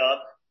Sayyad.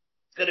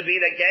 It's going to be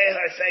the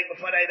Geher saying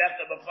B'fadai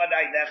Nech and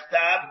B'fadai Nech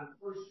Tab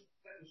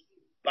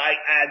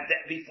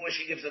before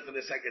she gives it to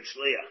the second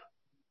Shliach.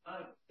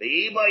 The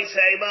Ibai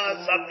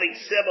Sema, something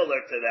similar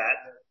to that.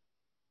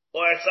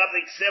 Or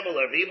something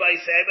similar. The Ibai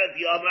Sema,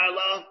 the Yomar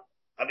Lo,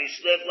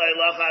 Amishlich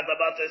Leilacha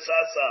Adabatis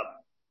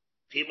Hasam.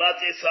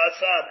 Timatis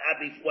Hasam,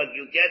 and when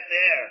you get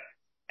there,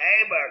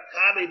 Emer,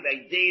 Kami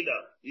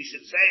Beidina, you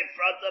should say in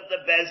front of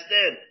the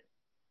Bezdin,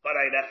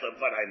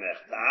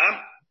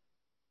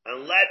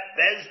 and let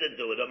Bezdin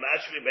do it.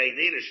 Amashri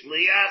Beidina,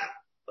 Shliach,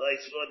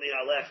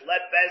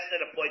 let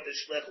Bezdin appoint the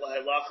Shlich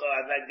L'Halacha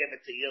and then give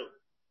it to you.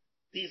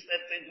 These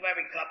things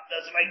very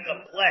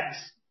complex,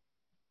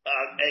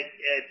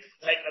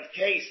 type of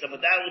case, but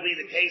that will be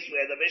the case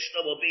where the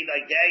Mishnah will be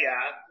like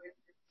Geya,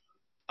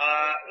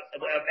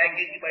 where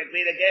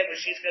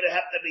she's going to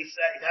have to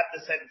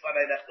say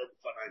B'fadai Nech.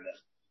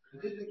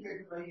 This is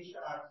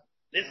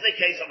the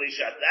case of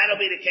Isha. That'll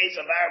be the case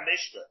of our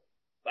Mishnah.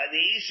 By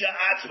the Isha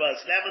Atzma,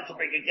 it's never to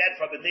bring a get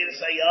from Medina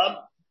Sayyam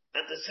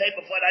and to say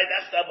B'fadai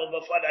Nechta or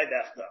B'fadai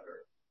Nechta.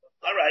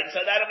 Alright,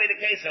 so that'll be the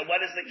case. And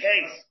what is the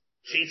case?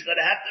 She's going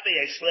to have to be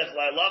a Shlich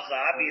L'Halacha.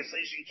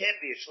 Obviously, she can't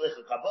be a Shlich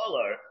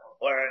Kabbalah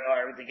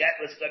or the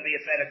get was going to be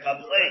a fait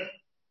accompli.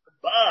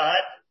 But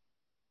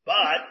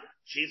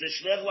she's a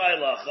Shlich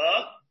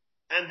L'Halacha.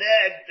 And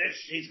then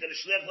he's going to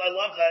shlich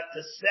l'halacha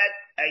to set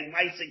a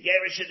Ma'aseh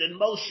Gerushin in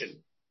motion.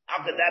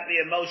 How could that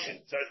be in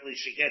motion? Certainly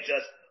she can't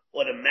just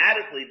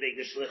automatically be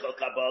a shlich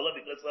Kabbalah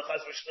because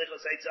l'chas for shlich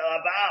l'seitzah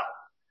abal.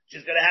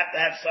 She's going to have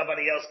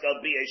somebody else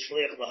go be a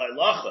shlich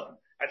l'halacha.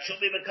 And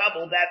she'll be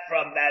makabel that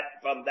from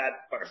that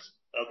person.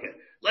 Okay.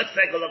 Let's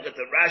take a look at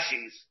the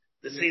Rashis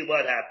to see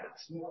what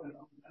happens.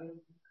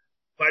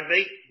 Pardon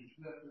me?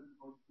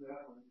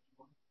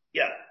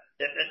 Yeah.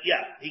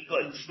 Yeah, he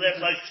could. Shlich,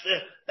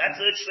 that's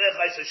it, shlich,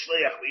 I said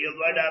shliach. You're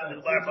going to have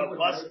to clarify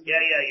plus.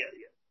 Yeah.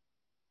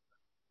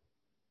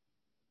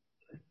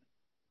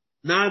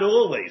 Not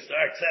always. There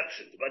are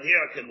exceptions, but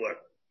here it can work.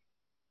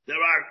 There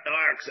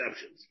are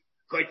exceptions.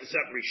 According to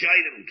some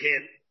Rishayim, you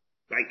can't,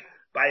 like,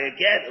 by a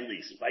get at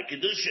least. By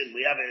Kedushin,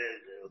 we have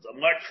a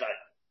Marchai,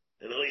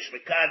 an Elish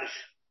Mekadosh,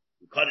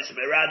 Kaddish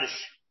Meradish,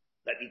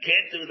 that you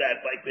can't do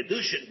that by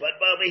Kedushin, but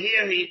over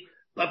here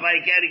but by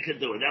a get he can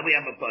do it. Now we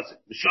have a pasuk.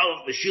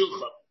 M'shalach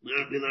M'shilcha.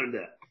 We learned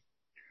that.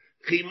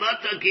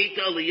 Chimata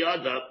Gita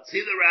Liyada, see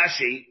the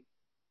Rashi,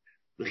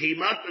 the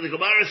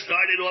Gemara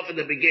started off in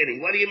the beginning.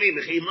 What do you mean?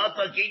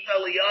 Mechimata Gita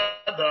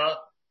Liyada,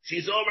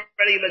 she's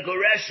already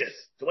Megoreshes.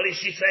 So what is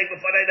she saying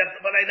before I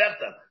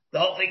left her? The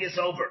whole thing is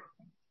over.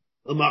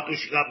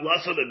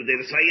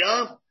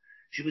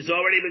 She was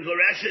already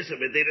Megoreshes and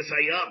Medinas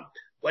Hayam.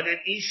 When an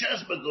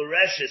Isha's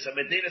Megoreshes and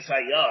Medinas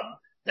Hayam,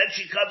 then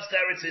she comes to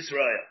Eretz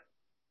Israel.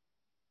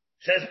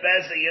 Says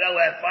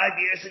Bezda, 5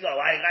 years ago,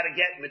 I got to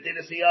get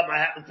Medinas Hayam, I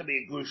happen to be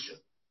a Grusha.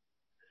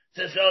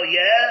 Says, oh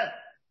yeah?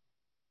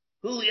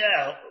 Who,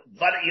 yeah?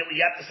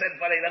 You have to send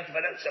I'm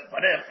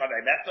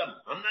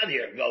not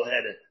here. Go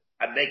ahead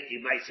and make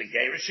you nice and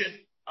Gerishin.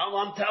 All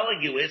I'm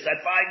telling you is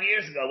that 5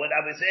 years ago, when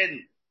I was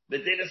in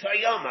Medinas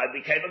Hayam, I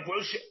became a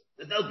Grusha.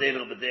 There's no din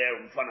over there.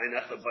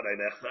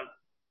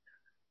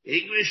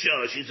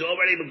 She's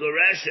already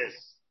Megoreshes.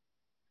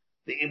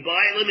 The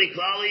Ibayla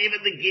Miklali,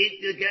 even the Git,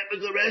 you get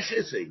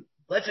Megoreshes.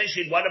 Let's say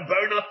she'd want to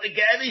burn up the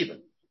get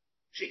even.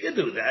 She can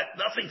do that.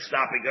 Nothing's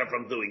stopping her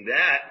from doing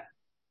that.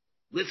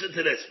 Listen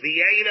to this.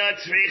 She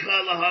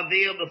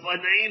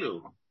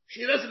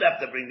doesn't have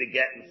to bring the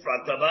get in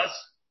front of us.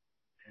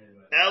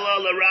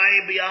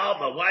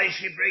 Why is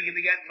she bringing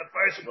the get in the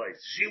first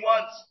place? She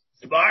wants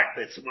smart.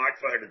 It's smart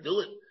for her to do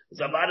it. It's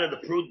about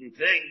the prudent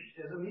thing.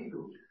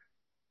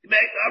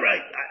 All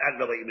right. I don't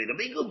know what you mean.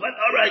 Amigo, but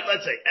all right.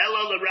 Let's say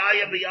Ela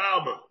l'raya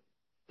b'alma.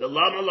 The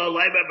lama lo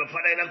leiber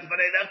b'fanei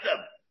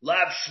neftem.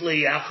 Lav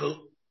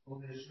shliachu.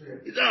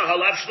 He's not a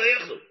lav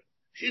shliachu.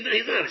 He's not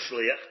a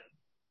shliach.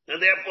 And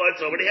therefore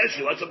it's already here.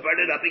 She wants to burn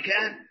it up, he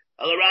can.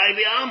 Al-Arai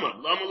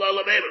B'Alma, Lama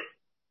Lala Beber.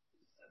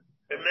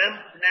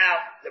 Remember, now,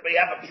 that we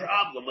have a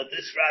problem with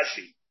this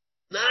Rashi.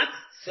 Not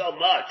so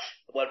much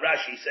what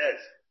Rashi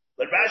says.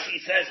 What Rashi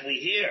says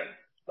we hear.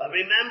 But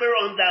remember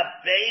on the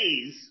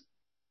base,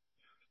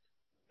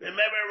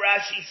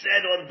 Rashi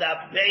said on the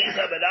base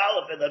of an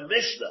Aleph in the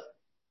Mishnah,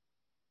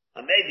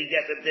 and maybe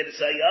get them to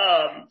say,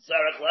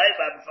 Sarach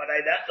Leiva,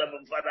 B'Fanai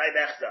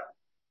Nechta.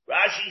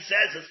 Rashi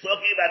says it's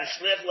talking about a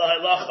Shlich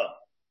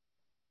L'Halacha.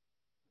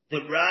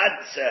 The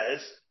Rad says,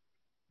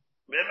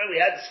 remember we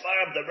had the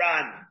Svar of the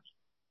Ran.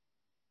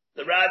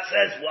 The Rad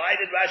says, why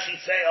did Rashi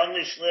say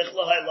only Shlich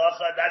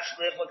L'Halacha, not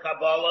Shlich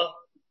L'Kabbalah?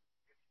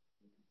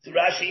 So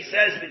Rashi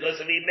says, because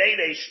if he made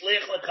a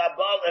Shlich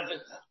L'Kabbalah, if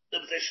it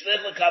was a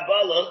Shlich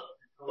L'Kabbalah,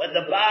 when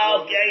the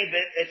Baal gave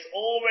it, it's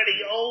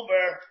already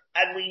over,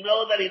 and we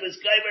know that he was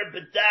Geiber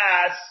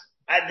B'das,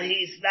 and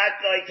he's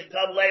not going to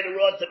come later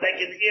on to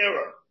make an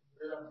error.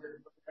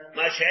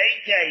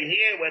 Mashenke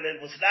here, when it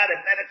was not a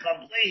fait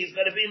accompli, he's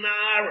going to be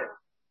Ma'ara.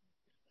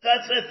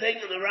 That's the thing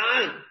in the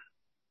Ran.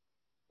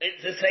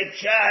 It's the same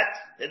chat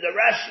in the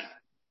Rashi.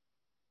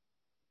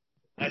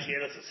 Rashi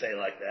doesn't say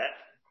like that.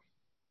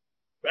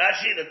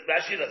 Rashi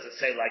doesn't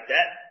say like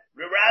that.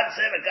 The Ran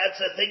said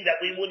that's a thing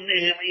that we wouldn't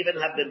even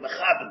have been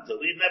mechaven to.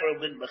 We've never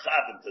been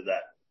mechaven to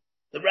that.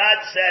 The Ran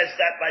says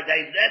that by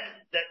that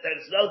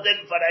there's no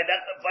din for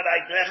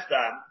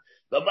Nechtam,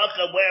 the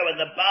Makkah where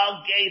when the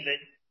Baal gave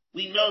it,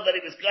 we know that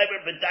he was Geiber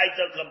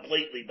B'daito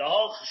completely. The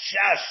whole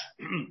shash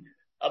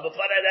of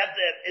B'fanai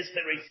Nechtam is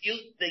to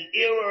refute the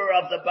error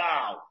of the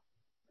Baal.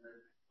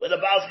 When the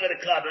Baal's going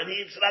to come, and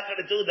he's not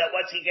going to do that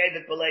once he gave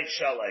it B'lei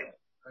Shalem.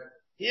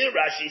 Here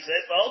Rashi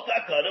says the whole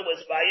takana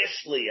was by a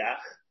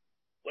shliach.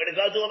 Where to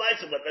go do a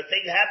ma'aser, but the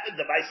thing happened.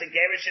 The ma'aser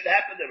gerushin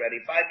happened already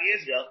 5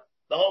 years ago.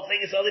 The whole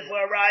thing is only for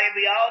a raya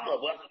b'alma.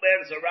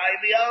 Where is a raya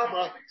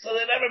b'alma? So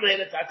they never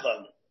made a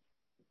takana.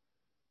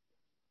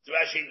 So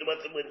Rashi,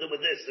 what do we do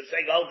with this? They're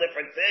saying a whole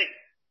different thing.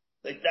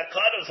 The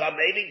takanos are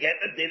maybe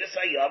getting a dinas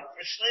hayam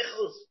for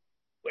shlichus,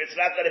 where it's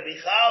not going to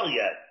be chal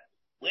yet.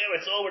 Where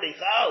it's already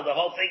chal, the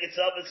whole thing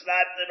itself is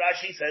not.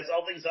 Rashi says the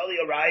whole thing's only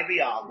a raya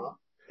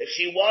b'alma. If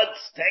she wants,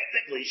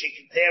 technically, she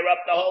can tear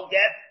up the whole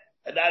get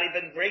and not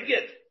even bring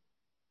it.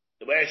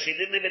 Where she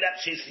didn't even have,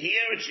 she's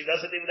here and she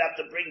doesn't even have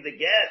to bring the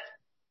get.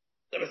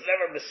 There was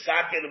never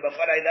misakin,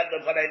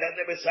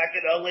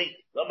 misakin only,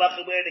 no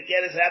matter where the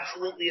get is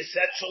absolutely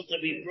essential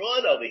to be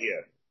brought over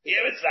here.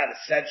 Here it's not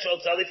essential,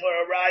 it's only for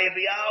a raya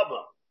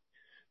b'alma.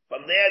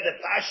 From there, the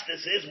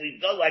pashtus is, we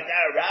go like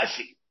our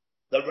Rashi.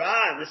 The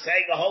Ran is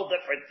saying a whole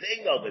different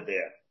thing over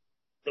there.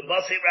 The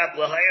Masi Rab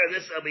Lahir,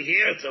 this over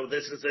here, so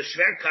this is a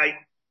shverkite,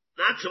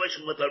 not so much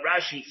what the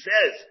Rashi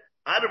says.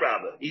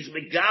 Adarabah, he's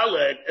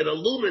megala and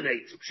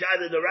illuminates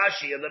Pshat in the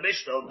Rashi and the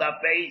Mishnah on that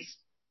base.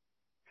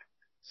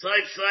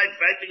 Side,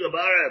 fighting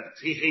about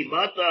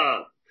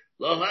Tichimata,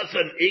 Lo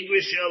Hasan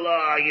Igrish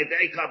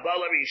Yedei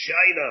Kabbalah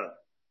Rishayna.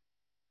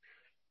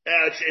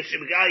 if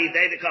Shibgal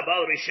Yidei the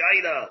Kabbalah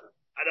Rishayna,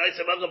 and I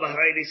said, Mugga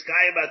Bahrain is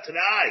Kayama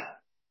tonight,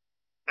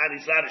 and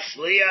he's not a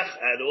Shliach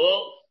at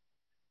all.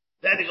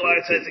 Then the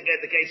Gemara says again,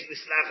 the case of the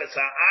Slachas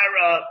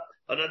Ha'ara,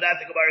 and on that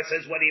the Gemara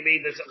says, what do you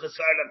mean? There's a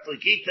Chesar of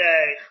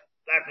Tlikite.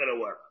 Not gonna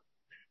work.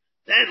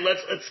 Then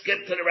let's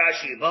skip to the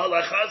Rashi. One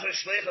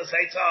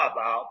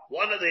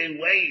of the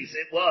ways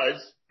it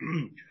was,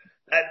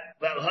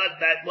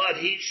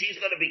 she's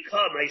gonna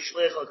become a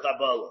Shlich of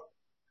Kabbalah.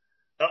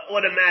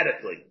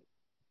 Automatically.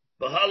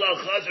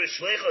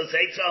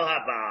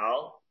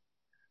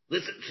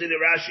 Listen to the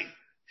Rashi.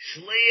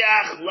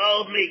 Shliach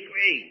lo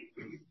mikri.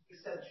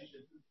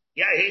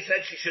 Yeah, he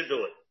said she should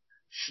do it.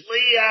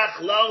 Shliach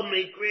lo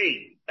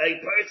mikri. A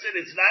person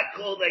is not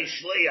called a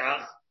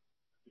shliach.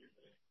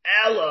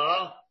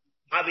 Ella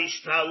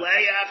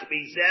avishtaleach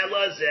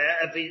bizela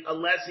zeh.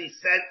 Unless he's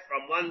sent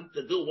from one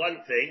to do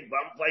one thing,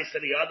 one place to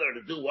the other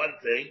to do one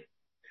thing.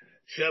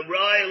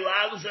 Sheroi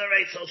lavzer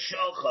etzel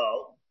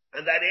shocho.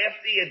 And that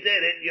after you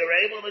did it, you're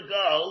able to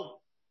go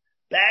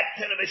back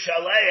to the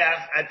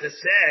Mishaleach and to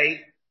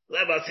say,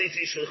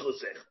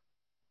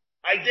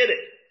 I did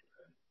it.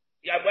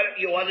 Yeah, what,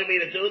 you wanted me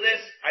to do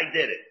this? I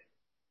did it.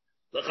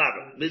 So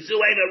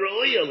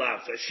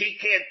she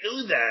can't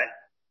do that.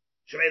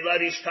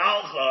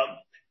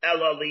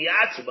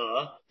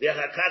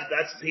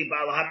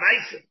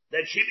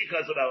 Then she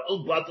becomes about,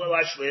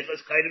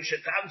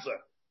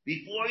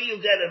 before you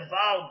get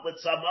involved with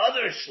some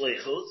other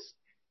shlichus,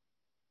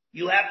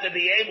 you have to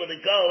be able to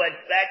go and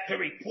back to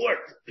report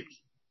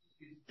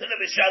to the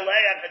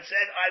Mishaleach and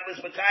said, I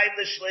was Makayim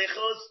the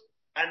shlichus,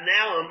 and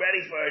now I'm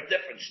ready for a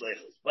different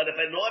shlichus. But if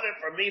in order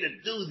for me to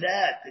do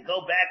that, to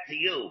go back to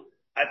you,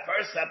 I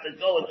first have to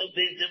go and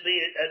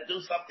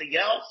do something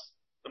else,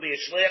 to be a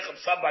shlich of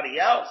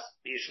somebody else,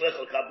 be a shlich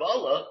of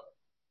Kabbalah,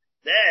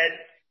 then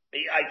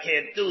I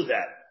can't do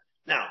that.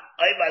 Now,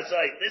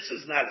 this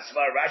is not as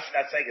far, Rashi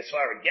not saying as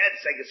far again,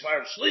 saying as far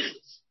as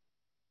shlichus.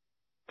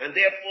 And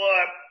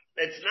therefore,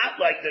 it's not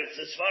like there's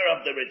the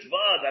svara of the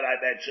Ritva that I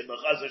mentioned, who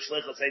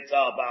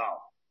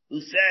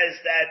says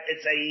that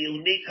it's a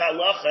unique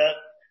halacha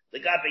that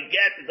got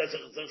beget because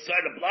of the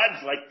sort of bloods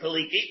like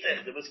Tili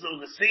Gittin. There was no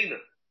Nesina.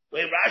 The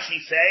way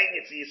Rashi's saying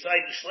it's the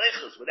Yisayid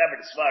Shlichus, whatever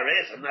the svara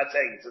is. I'm not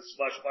saying it's a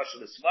svara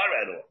of the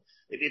svara at all.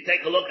 If you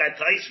take a look at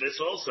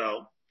Taisvis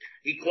also,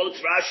 he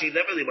quotes Rashi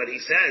literally when he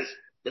says,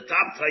 the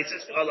top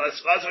Taisvis,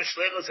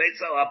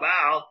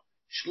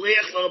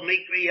 Shlich lo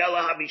mikri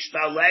yela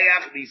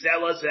ha-mishtaleach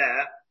mizela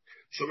zeh,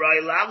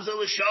 Shurai lamza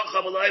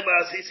l'shocha v'loy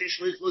ba'asisi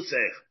shlich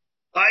l'sech.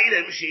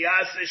 Item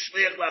sheyas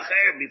shlich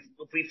lacher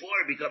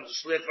before it becomes a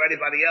shlich for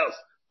anybody else.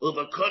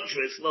 Uva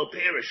kuntris lo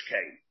perish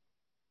came.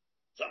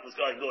 Something's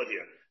going good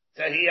here.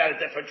 So he had a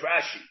different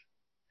Rashi.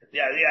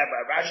 Yeah,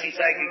 but Rashi's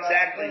saying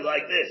exactly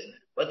like this.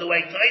 But the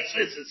way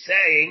Taisvis is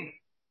saying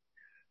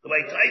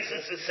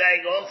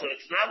also,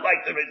 it's not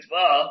like the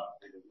Ritva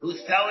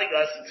who's telling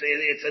us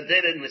it's a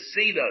din in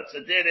Mesida, it's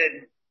a din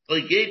in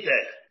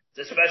Gittin, it's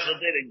a special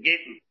din in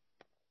Gittin.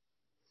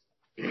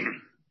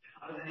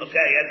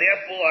 Okay, and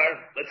therefore,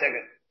 let's take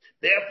it.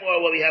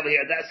 Therefore, what we have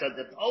here, that's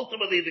that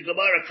ultimately the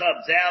Gemara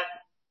comes out,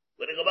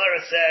 when the Gemara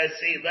says,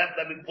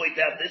 let me point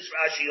out this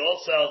Rashi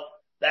also,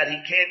 that he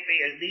can't be,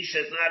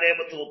 Elisha is not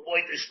able to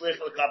appoint the Shlich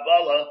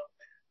L'Kabbalah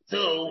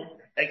to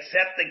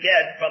accept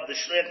again from the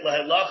Shlich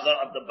L'Halacha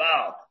of the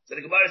Baal. So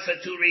the Gemara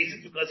said two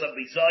reasons, because of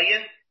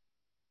Bizayin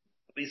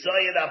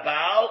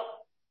Abal,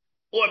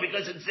 or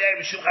because it's there,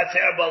 Mishum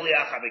Chater Bo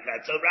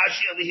Li'achamikan. So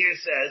Rashi over here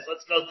says,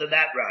 let's go to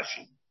that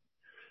Rashi.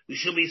 We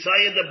should be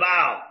saying the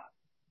Baal.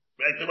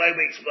 Right, the way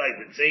we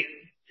explained it, see?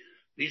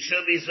 We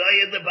should be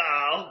saying the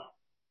Baal.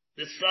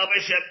 The summer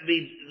should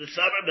be, the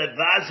summer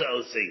mevaza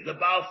osi. The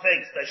Baal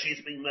thinks that she's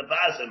being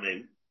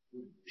mevazaming.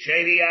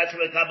 Shady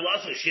Yatma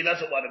Kabbalah, she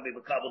doesn't want to be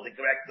Makabal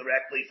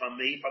directly from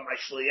me, from my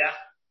Shliach.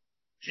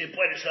 She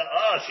pointed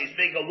out, she's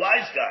being a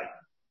wise guy.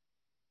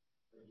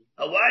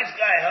 A wise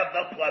guy, I have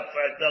no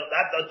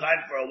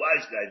time for a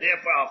wise guy.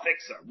 Therefore, I'll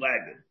fix her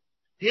wagon.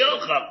 He'll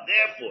come,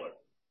 therefore.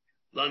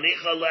 He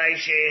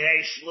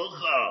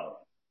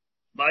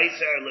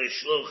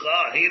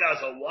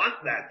doesn't want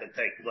that to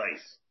take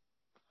place.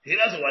 He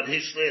doesn't want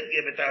his shliach to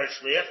give it to her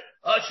shliach.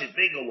 Oh, she's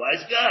being a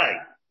wise guy.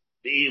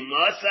 If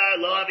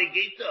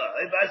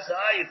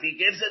he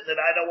gives it, then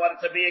I don't want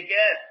it to be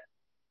again.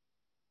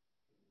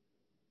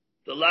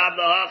 The lab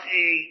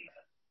lahachi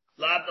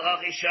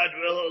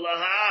shadrihu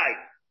lahai.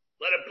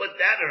 Let her put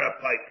that in her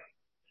pipe.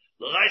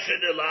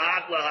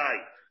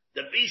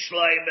 The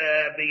Bishleim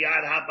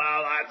biyad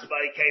habal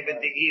atzmai came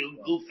into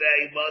iu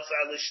gufei masa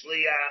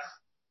l'shliach.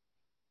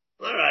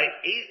 All right,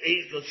 he's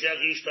he's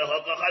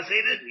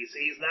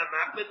not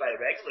makbid by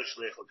regular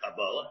shliach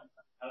l'kabbalah.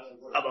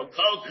 Abel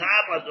kol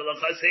kama to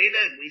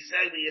l'chasidin. We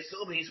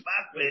assume he's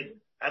makbid,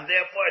 and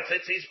therefore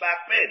since he's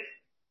makbid,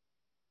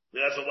 he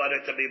doesn't want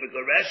it to be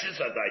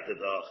megoreshes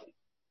adaitadochi.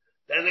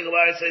 Then the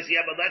Gemara says,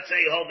 yeah, but let's say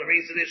the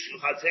reason is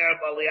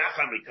shuchazer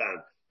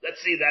b'liachamikan. Let's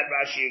see that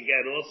Rashi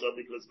again also,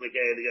 because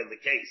again the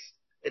case.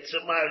 It's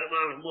more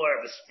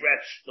of a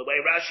stretch. The way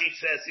Rashi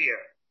says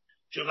here,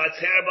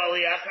 Shuchater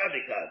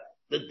b'liachamikan.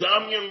 The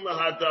damyan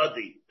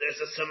lahadadi.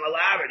 There's a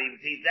similarity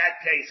between that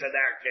case and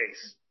our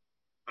case.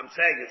 I'm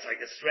saying it's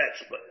like a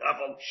stretch, but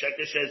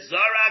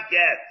zara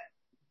get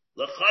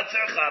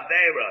l'chotzer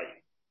chaverai.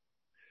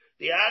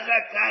 The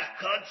agakach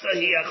chotzer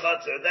hi a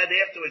chotzer. Then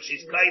afterwards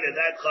she's kind of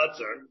that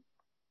chotzer.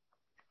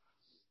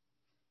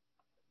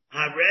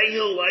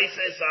 Harehu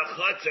loises a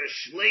chotzer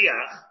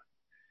shliach.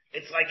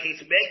 It's like he's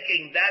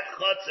making that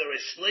chotzer a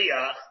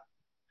shliach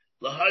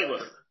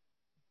l'hoylach.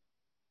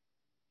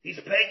 He's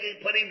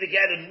putting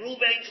together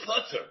Reuben's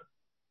chotzer.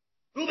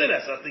 Reuben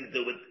has nothing to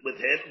do with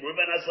him.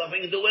 Reuben has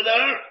nothing to do with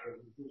her.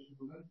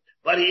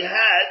 But he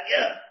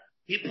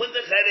put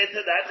the head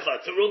into that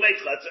chotzer,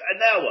 Reuben's chotzer, and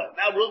now what?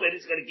 Now Reuben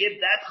is going to give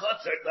that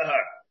chotzer to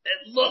her.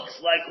 It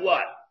looks like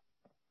what?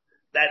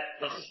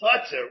 That the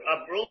chotzer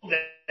of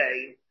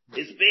Reuben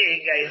is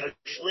being a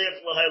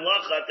shliach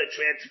l'halacha to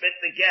transmit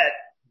the get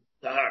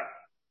to her.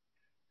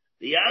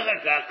 The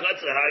Yachaka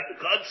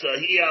chotzer,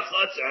 he a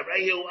chotzer,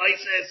 Rehu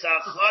Isis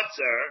a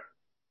chotzer,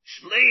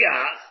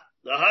 shliach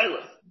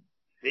l'halach.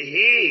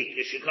 Vihi,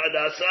 kishikad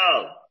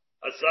asal,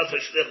 asal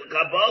shlich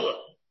l'kabola.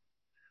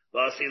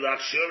 Vasi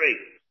lachshuri,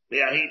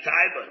 viahi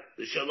taiba,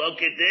 the shalom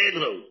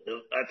kedinhu.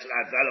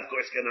 That of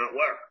course cannot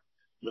work.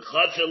 The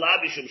chotzer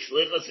labishum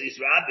shlichas is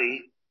rabbi,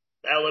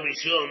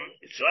 elamishum,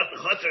 the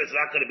chotzer is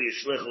not going to be a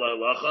shlich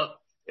l'halacha.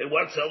 It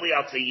works only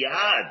out to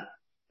yad.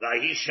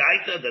 He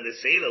shaita the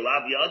Nesina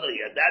lav yada.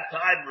 At that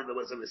time when there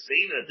was a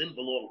Nesina, it didn't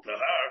belong to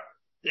her.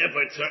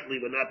 Therefore, it certainly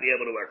would not be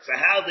able to work. So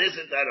how is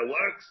it that it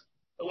works?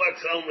 It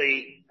works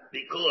only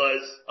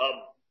because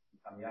of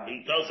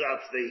he tells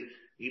us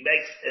he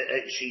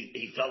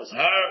tells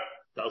her,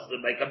 tells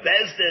them make a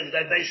bezdin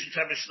that they should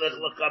have a shlich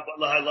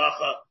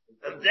l'halacha,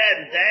 and then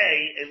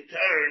they in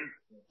turn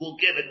will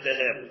give it to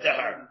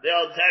her. They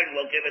in turn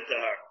will give it to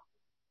her.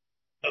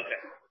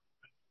 Okay.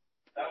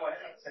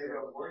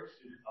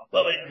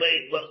 Well,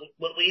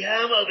 what we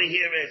have over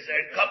here is there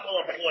are a couple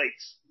of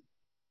points.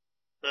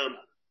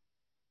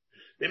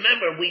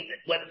 Remember,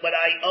 what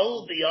I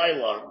owe the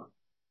Ilon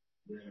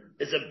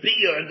is a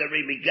beer in the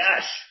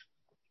Rimigash.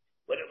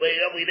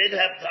 We didn't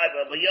have time,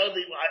 but I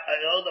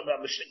owe them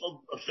a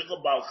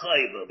shikul bal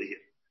chayv over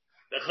here.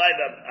 The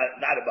chayv,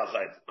 not a bal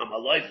chayv. I'm a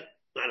life,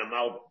 not a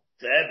mal.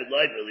 To have it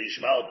life,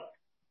 lishmal.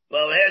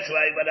 Well, here's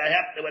why. What I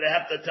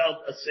have to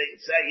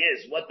say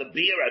is what the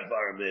beer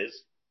advarim is.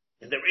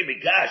 In the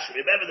Rimigash,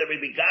 remember the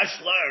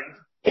Rimigash learned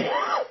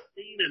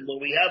when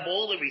we have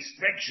all the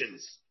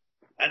restrictions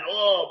and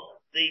all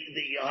the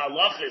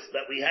halachas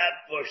that we have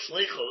for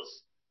shlichus,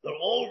 they're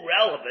all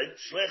relevant.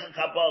 Shlich and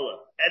Kabbalah,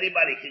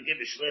 anybody can give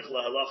a shlich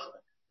lahalacha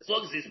as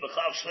long as he's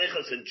b'chal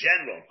shlichus in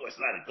general. Of course,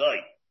 not a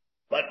guy,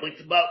 but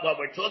what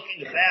we're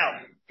talking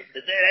about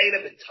that there ain't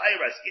a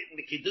b'tayras getting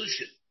the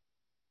kiddushin.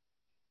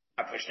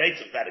 A versteht's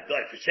not a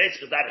guy.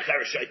 Versteht's not a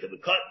charashayt of a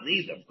cut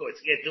neither. Of course,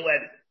 he can't do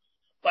anything.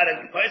 But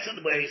a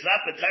person where he's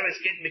not b'tayras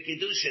getting the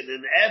kiddushin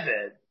in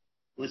Eved,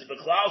 who's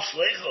b'chlal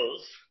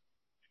shlichus,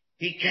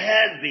 he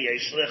can be a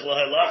shlich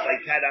lahalacha.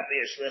 He cannot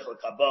be a shlich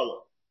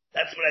l'kabbalah.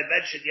 That's what I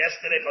mentioned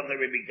yesterday from the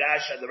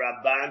Rimigash and the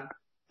Ramban,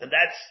 and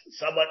that's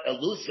somewhat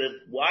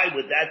elusive. Why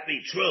would that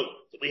be true?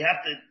 So we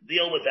have to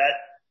deal with that.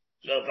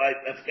 So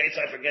in case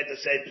I forget to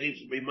say,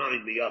 please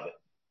remind me of it.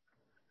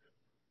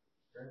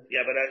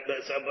 Yeah, but I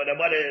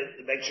want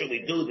to make sure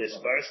we do this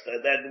first,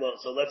 and then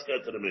so let's go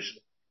to the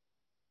Mishnah.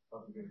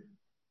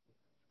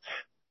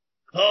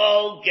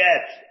 Kol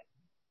get.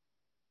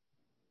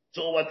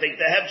 So one thing,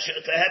 to have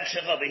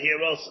shech over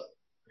here also.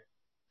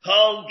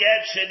 Kol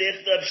get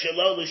shenichtav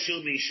shelo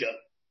l'shum isha.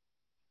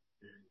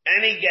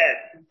 Any get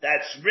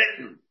that's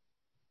written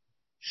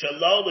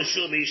shelo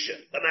l'shum isha.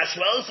 The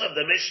mashmalos of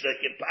the Mishnah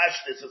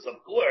Kipashtis is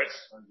of course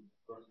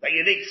that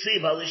you need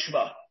ksiv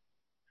halishma.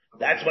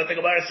 That's what the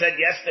Gemara said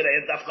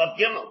yesterday in Daf Chav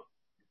Gimel.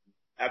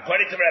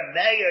 According to Reb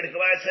Meir, the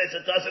Gemara says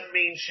it doesn't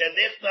mean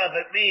shenichtav,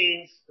 it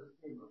means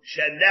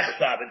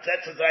shenechtav. It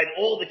says that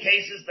all the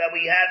cases that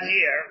we have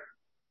here,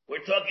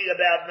 we're talking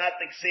about not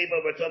the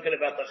ksiva, we're talking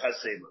about the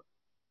chasima.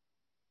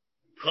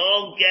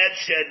 Kol get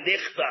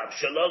shenichtav,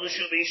 shalom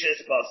l'shum isha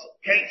is possible.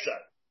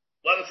 Ketzad.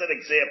 What is an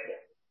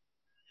example?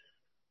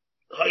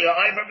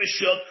 Hayaimer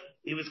Mishuk,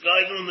 he was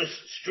going on the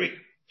street,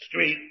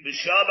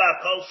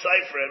 Mishaba kol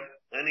Seifrim,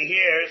 and he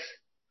hears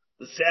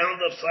the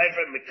sound of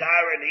Seifrim,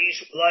 Mikar and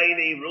Ish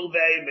Plaini,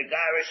 Rubei,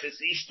 Megarish is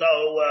Ishto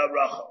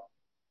Rachel.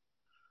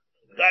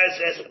 The guy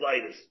says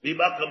Plainis,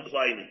 Biba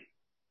complaining.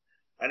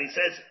 And he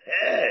says,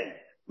 hey,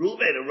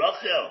 Rubei and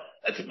Rachel,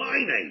 that's my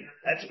name.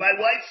 That's my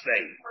wife's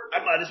name. I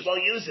might as well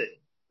use it.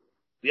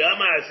 I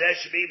might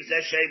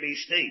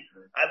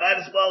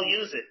as well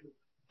use it.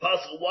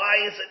 Puzzle.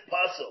 Why is it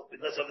puzzle?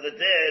 Because of the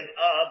din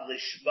of the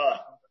Shva.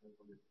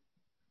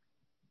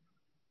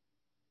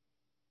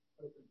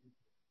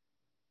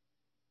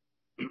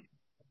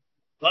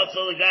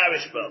 Puzzle the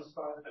garish bill.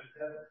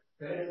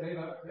 We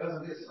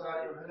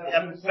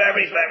have a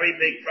very, very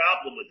big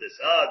problem with this.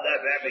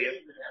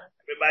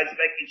 Everybody's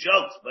making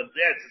jokes, but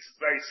this is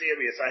very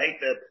serious. I hate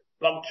to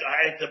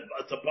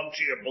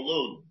puncture your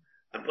balloon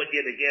and put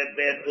you in a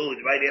bad mood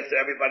right after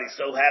everybody's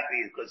so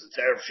happy because it's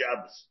Erev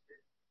Shabbos.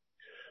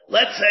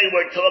 let's say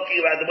we're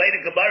talking about the way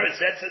the Gemara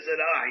sets us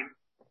at Ein.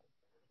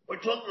 We're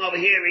talking over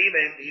here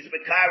even, he's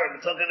Mekara, we're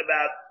talking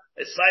about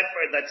a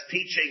cipher that's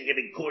teaching and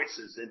in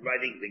courses and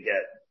writing the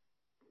get.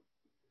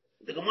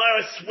 The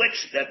Gemara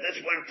switched that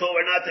this one,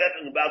 we're not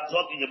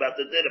talking about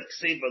the din of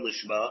Ksiva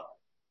Lishma.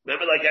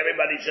 Remember, like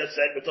everybody just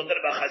said, we're talking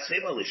about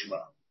Chasiva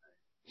Lishma.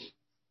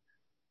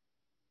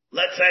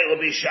 Let's say it will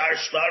be Shar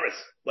Shtaris.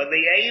 When the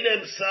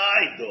Eidim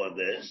signed on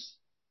this,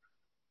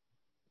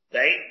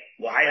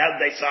 why have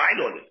they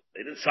signed on it?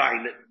 They didn't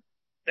sign it.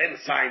 They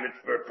didn't sign it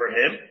for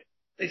him.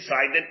 They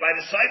signed it by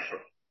the cipher.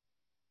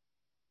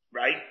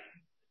 Right?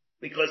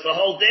 Because the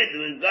whole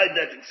din,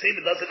 that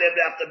Ksiva doesn't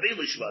have to be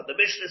Lishma. The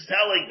Mishnah is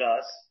telling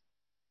us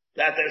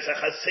that there's a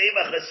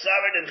Chasiva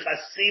Chasarid and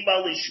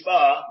Chasiva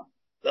Lishma,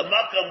 the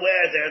Makam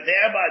where they're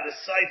there by the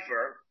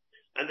cipher,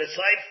 and the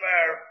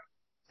cipher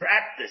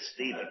practiced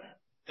even.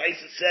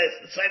 Tyson says,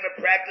 the cipher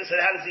practiced,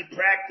 and how does he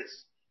practice?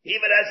 He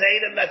even has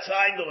Eidim that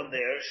signed on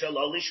there,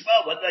 Shalom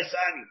Lishma, what did I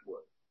sign you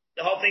for?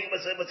 The whole thing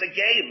was a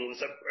game,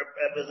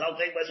 the whole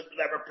thing was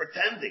they were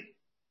pretending.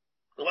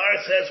 The Gemara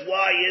says,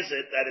 why is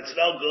it that it's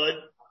no good?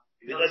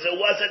 Because it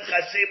wasn't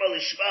Chasiva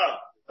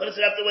Lishma. What does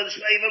it have to do with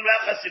Lishma? Even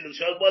Chasiva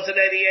Lishma, it wasn't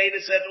any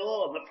Eidim at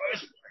all in the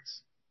first place.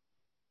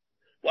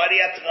 Why do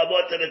you have to come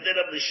on to the din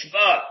of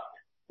Lishma?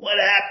 What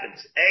happens?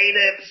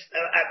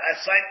 A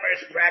cipher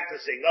is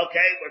practicing.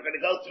 Okay, we're going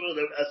to go through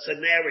a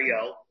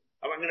scenario,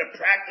 and we're going to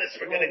practice.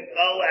 We're going to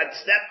go and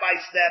step by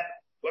step,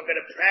 we're going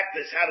to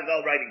practice how to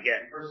go right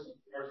again.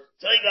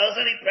 So he goes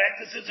and he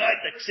practices right.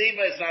 The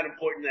ksiva is not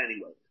important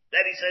anyway.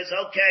 Then he says,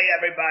 okay,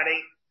 everybody,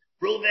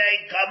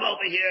 Ruvain, come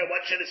over here.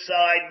 What should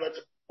decide? We're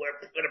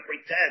going to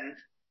pretend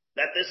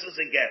that this is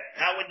a get.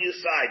 How would you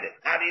sign it?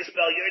 How do you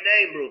spell your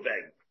name,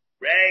 Ruvain?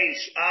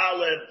 Reish,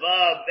 Aleph,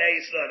 Vav,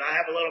 Beison. I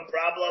have a little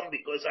problem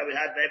because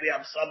maybe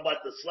I'm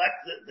somewhat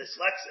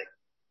dyslexic.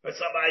 Or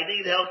I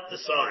need help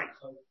to sign.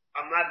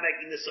 I'm not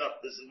making this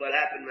up. This is what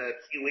happened a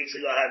few weeks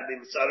ago. I had to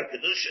be Masada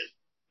Kedushin.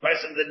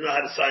 Person didn't know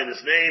how to sign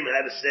his name.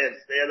 I had to stand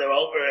there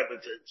over it.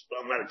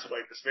 I'm not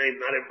explaining his name.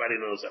 Not everybody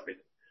knows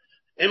everything.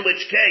 In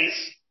which case,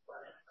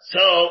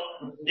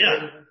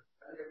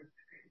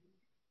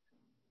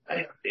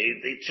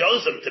 he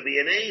chose him to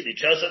be an aide. In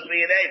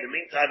the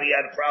meantime, he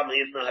had a problem. He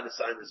didn't know how to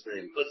sign his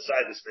name. He couldn't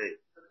sign his name.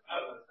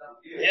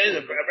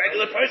 Yeah, a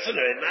regular person,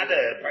 not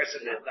a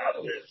person without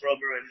a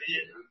program.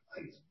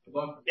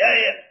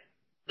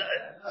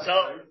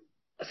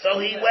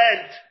 So he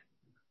went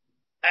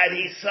and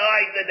he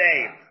signed the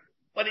name.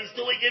 But he's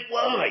doing it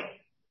why?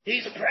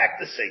 He's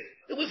practicing.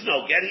 There was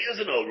no get. He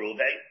doesn't know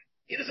Ruvain.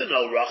 He doesn't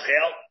know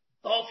Rachel.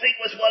 The whole thing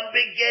was one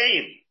big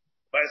game.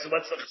 So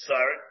what's the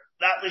chasar?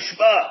 Not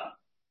lishma.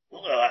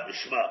 Not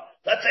lishma.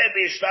 Let's say it'd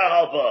be a shtar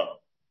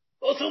halva.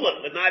 Also look,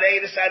 but not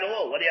Eidus at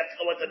all. What do you have to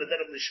go into the din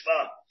of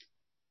lishma?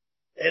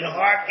 It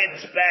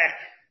harkens back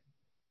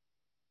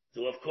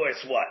to, of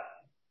course, what?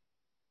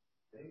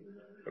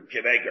 From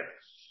Kiveger.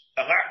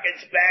 It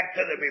harkens back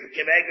to the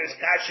Kiveger's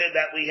kasha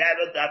that we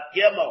had on Daf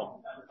Gimel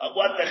of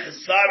what the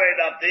chasar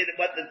of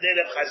what the din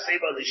of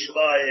chasiba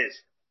lishma is.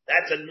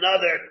 That's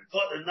another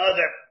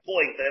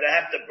point that I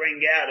have to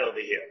bring out over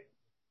here.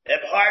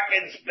 It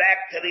harkens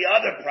back to the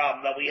other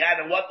problem that we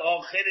had and what the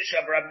whole chiddush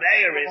of Rabbi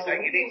Meir is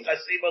that you need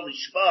chasiba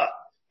lishma.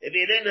 If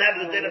you didn't have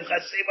the din of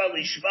chasiba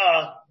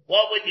lishma,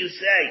 what would you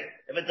say?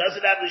 If it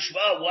doesn't have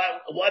lishma,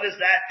 what does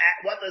that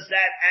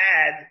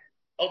add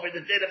over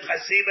the din of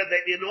chasiba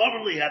that you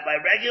normally have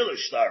by regular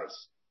stars?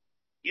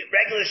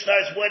 Regular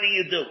stars, what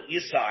do?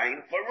 You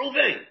sign for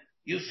Ruvain.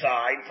 You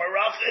sign for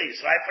Rachel. You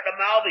sign for the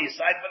Malvi. You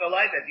sign for the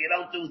life. If you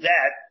don't do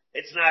that,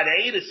 it's not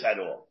Eidus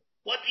at all.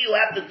 What do you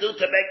have to do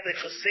to make the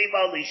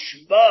chasiba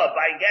lishma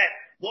by get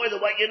more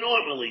than what you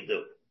normally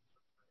do?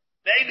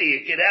 Maybe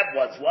you could have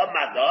one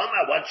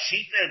madama, one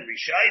shita and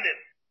rishayim.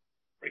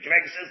 Rick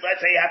says,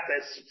 let's say you have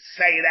to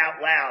say it out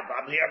loud.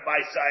 I'm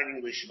hereby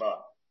signing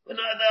lishma. But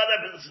no, the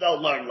other business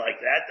don't learn like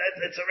that.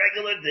 It's a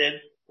regular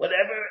din.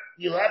 Whatever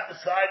you have to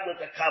sign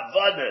with a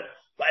kavanah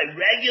by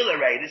regular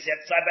Eidus, you have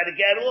to sign by the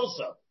get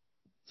also.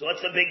 So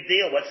what's the big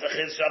deal? What's the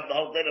chiddush of the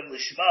whole din of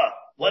lishma?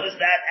 What does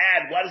that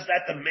add? What does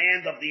that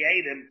demand of the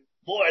Eidim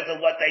more than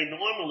what's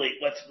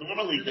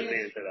normally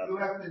demanded of them?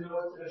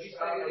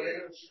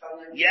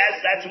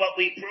 Yes, that's what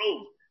we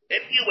proved.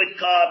 If you would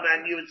come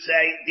and you would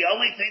say, the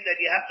only thing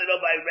that you have to know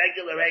by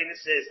regular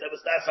Eidus is there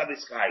was not some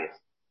iskayas.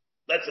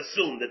 Let's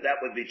assume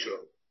that would be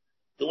true.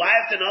 Do I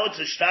have to know it's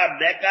a shtar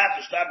nekach,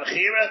 a shtar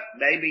bechira?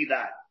 Maybe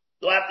not.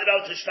 Do I have to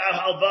know it's a shtar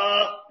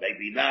halva?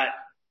 Maybe not.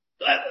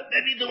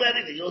 Maybe do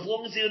anything, as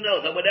long as you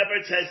know that whatever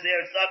it says there,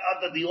 it's not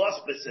under the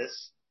auspices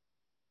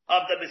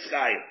of the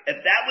Miskayim. If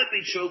that would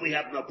be true, we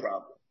have no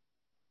problem.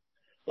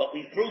 But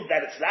we proved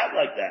that it's not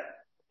like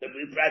that. That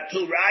we've had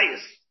two rayas.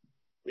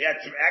 We had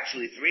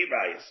actually three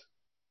rayas.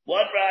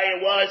 One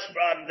raya was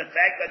from the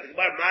fact that the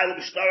Gemara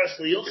Ma'alim Shtaras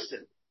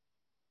Liyuchsin.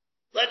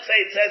 Let's say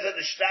it says in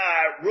the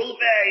shtar,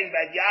 Ruvain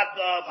ben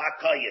Yaakov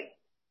HaKoyin.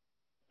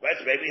 Right,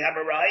 so maybe we have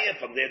a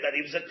raya from there that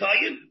he was a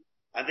Koyin.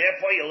 And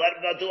therefore, you let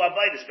him go do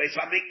avodas based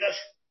on Mikdash.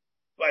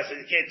 Well, so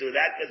you can't do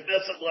that because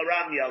Milsach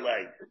Laram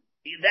Yalei.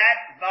 That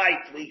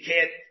fight we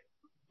can't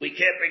we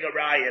can't bring a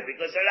raya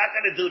because they're not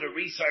going to do the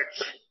research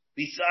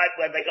beside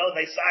when they go,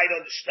 they sign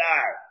on the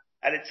star.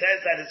 And it says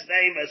that his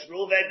name is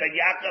Reuven ben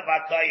Yaakov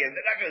HaKoyen.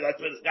 They're not going to go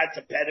through this guy's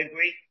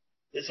pedigree,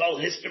 this whole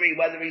history,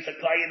 whether he's a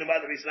Koyen and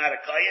whether he's not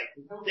a Koyen.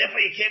 Therefore,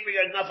 you can't bring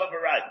enough of a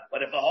raya.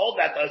 But if a whole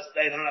that does,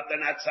 they're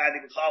not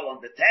signing the call on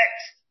the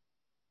text.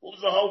 What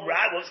was the whole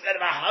raya? What was kind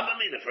of a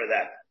hamamina for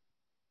that?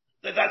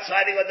 They're not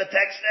signing on the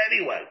text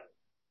anyway.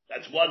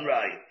 That's one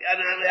raya. And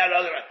then the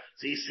other raya.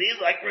 So you see,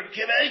 like Reb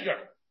Kiv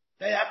Eger,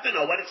 they have to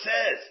know what it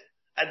says.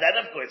 And then,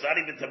 of course, not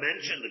even to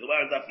mention the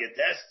Gemara Daf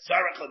Yates,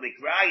 Tzarech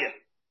LeMikraya.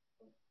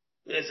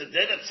 There's a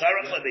din of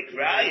Tzarech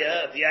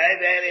LeMikraya. If you have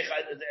Eirech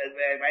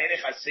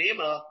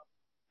Hasima,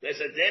 there's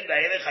a din,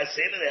 Eirech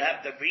Hasima, they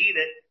have to read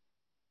it.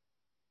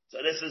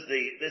 So this is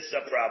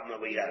a problem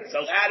that we have.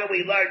 So how do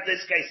we learn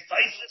this case?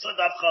 Taisus on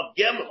Daf Chav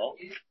Gimel.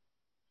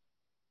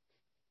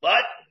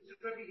 What?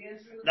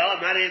 No,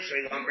 I'm not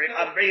answering. I'm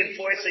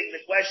reinforcing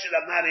the question.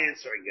 I'm not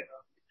answering it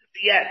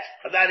yet.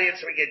 I'm not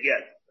answering it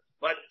yet.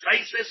 But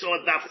Taisus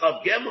on Daf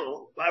Chav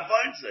Gimel, what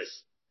burns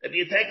this? If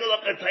you take a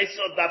look at Taisus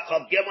on Daf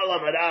Chav Gimel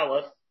Amud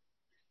Aleph,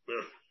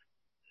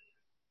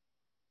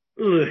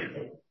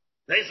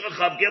 Taisus on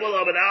Chav Gimel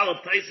Amud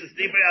Aleph, Taisus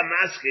Divrei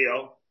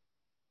Amaskio,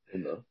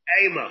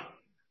 Ema.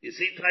 You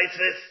see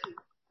Taisus?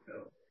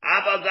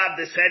 Abba Gab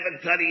the Seven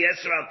Tani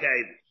Yisrael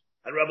came,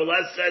 and Rabbi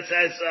Moshe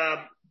says,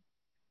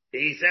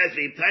 he says,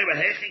 "V'imtayim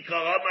hechi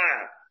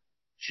koroma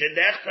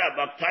shenechta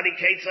b'ktani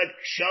keitzad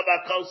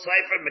kshava kol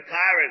sefer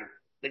mekarin."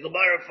 The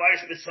Gemara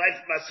first besides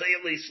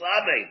Masayim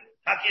Lislame.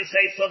 How can you say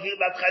it's talking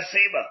about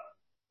Chasima?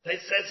 It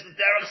says the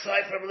derech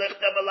sefer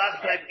lichta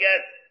malachta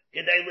get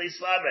kedei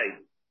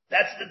Lislame.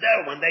 That's the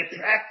derech when they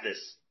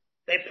practice.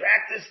 They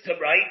practice to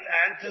write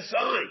and to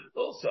sign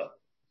also.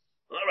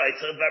 All right,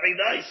 so very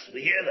nice.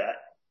 We hear that.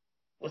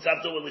 What's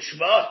up to with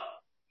Lishma?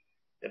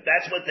 If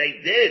that's what they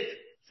did,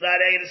 it's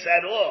not Eidus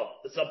at all.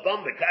 It's a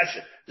bumper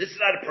kasha. This is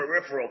not a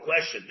peripheral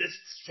question. This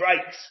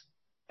strikes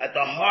at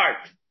the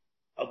heart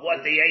of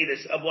what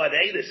Eidus is,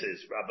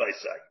 Rabbi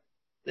say.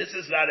 This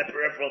is not a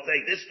peripheral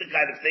thing. This is the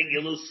kind of thing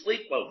you lose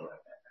sleep over.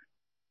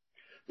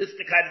 This is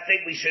the kind of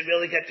thing we should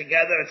really get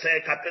together and say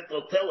a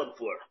kapitel tillim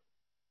for.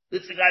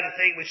 This is the kind of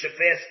thing we should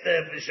fast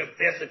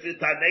a few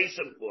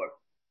tanesim for.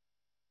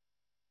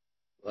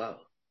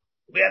 Wow.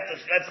 That's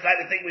the kind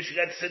of thing we should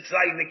get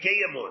Sitzai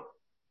Nikiyam on.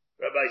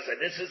 Rabbi said,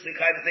 this is the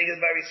kind of thing, is a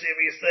very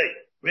serious thing.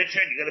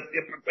 Richard,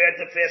 you're prepared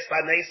to fast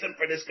Tanesim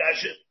for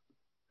discussion?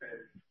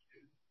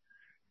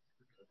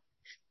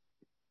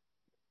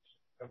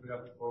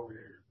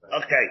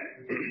 Okay.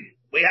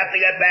 We have to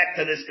get back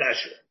to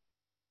discussion.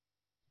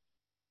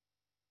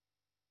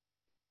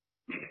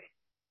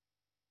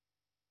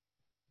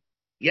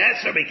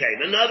 Yes, or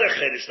became another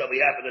chiddush that we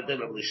have in the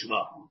din of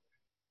Lishma.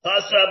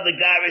 Pasav the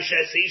Garish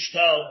es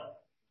Ishto.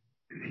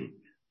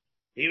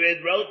 He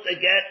wrote the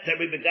get to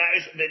be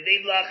Begarish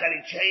Bedimlach and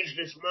he changed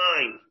his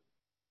mind.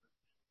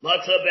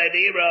 Matzah Ben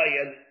Irai,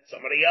 and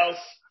somebody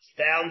else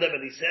found him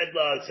and he said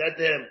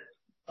to him,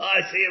 "Oh,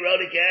 I see you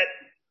wrote a get.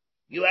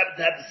 You happen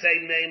to have the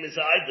same name as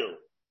I do.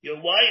 Your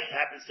wife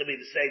happens to be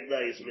the same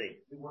name as me."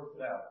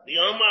 The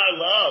Omar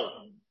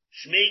Lo,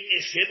 Shmik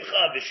is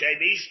Shimcha, V'Shem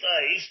Ishta,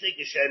 Ishtik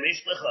is Shem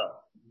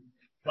Ishtlecha.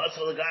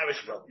 Pasul the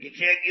Garish, you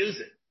can't use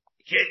it.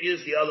 You can't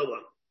use the other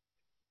one.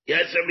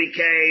 Yetzer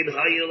became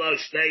Hayilo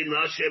Shtei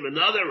Nashim,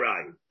 another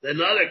rhyme,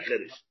 another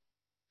Kiddush.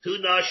 Two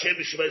Nashim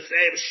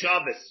Shmasei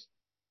Shabbos.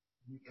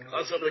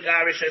 Also the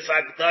Garish is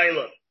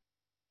Agdaila.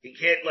 He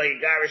can't like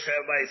Garish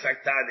by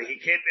Saktana. He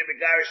can't be the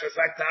Garish of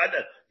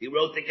Saktana. He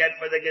wrote the get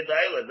for the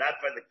Gedaila, not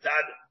for the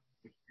Ktana.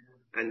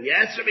 And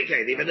Yetzer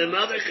became even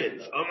another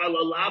Kiddush. Omar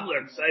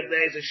Lalabler, same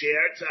day as a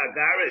Sheertza,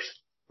 Garish.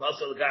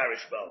 Also the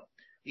Garish Bo.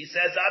 He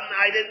says,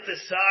 I didn't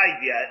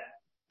decide yet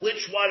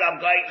which one I'm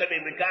going to be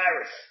the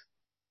Garish.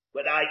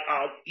 But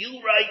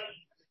you write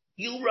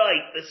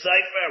the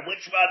cipher,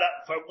 which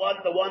one,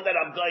 the one that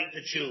I'm going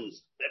to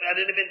choose. And I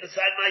didn't even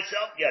decide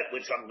myself yet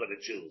which I'm going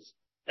to choose.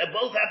 They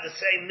both have the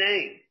same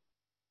name.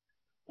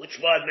 Which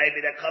one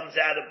maybe that comes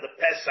out of the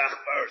Pesach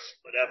first,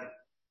 whatever.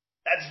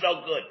 That's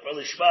no good. For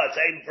Lishma, it's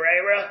Ein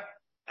Brera,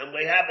 and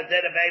we have a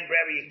din of Ein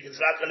Brera, it's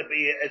not going to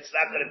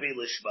be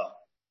Lishma.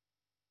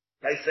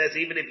 He says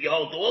even if you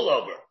hold all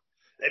over,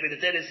 maybe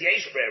the din is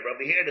Yesh Brera.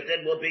 Over here the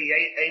din will be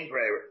Ein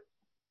Brera.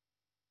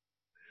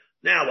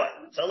 Now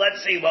what? So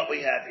let's see what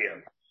we have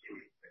here.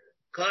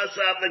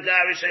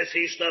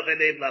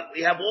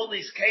 We have all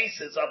these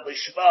cases of the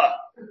Shema.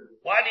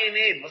 Why do you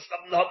need? What's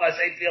the Hopas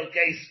Eifield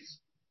cases?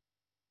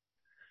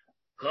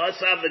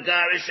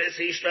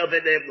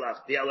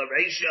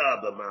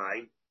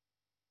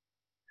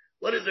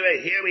 What is the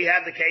rate? Here we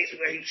have the case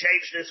where he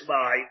changed his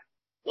mind.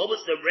 What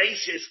was the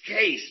racist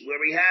case where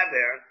we have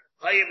there?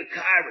 Hayim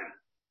Kari.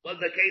 What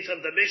was the case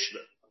of the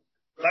Mishnah?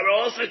 There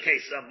were also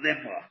cases of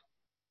Nipah.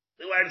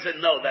 The words said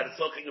no, that it's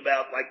talking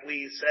about, like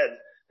we said,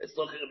 it's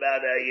talking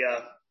about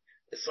a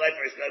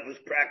cipher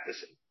who's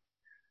practicing.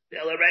 The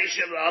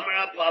Elevation of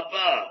Amar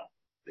Papa,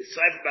 the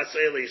cipher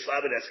Basili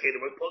Islamic Eskater,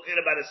 we're talking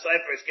about a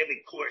cipher is giving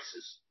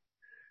courses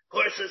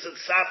in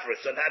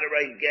Safras on how to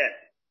write get.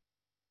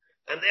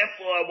 And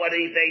therefore what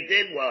they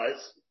did was,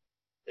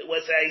 it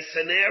was a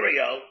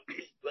scenario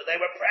where they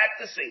were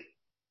practicing.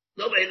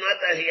 Nobody, not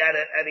that he had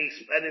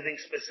anything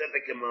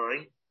specific in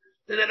mind.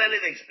 Didn't have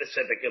anything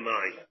specific in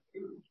mind.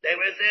 They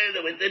were there,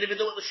 they didn't even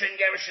do it with Shem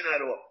Gershon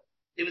at all.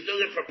 He was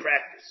doing it for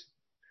practice.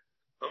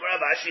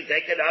 Rav Ashi,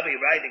 take it up, he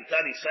writing,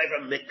 Tani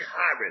Sefer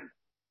Mekarin.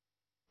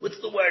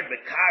 What's the word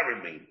Mekarin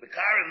mean?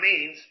 Mekarin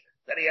means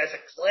that he has a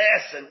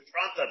class in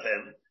front of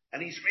him, and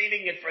he's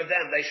reading it for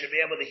them. They should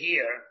be able to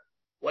hear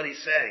what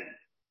he's saying.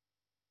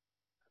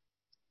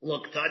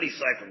 Look, Tani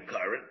Sefer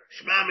Mekarin.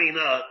 Shema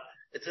Mina,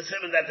 it's a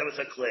simon that there was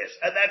a class.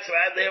 And that's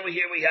right,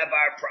 here we have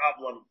our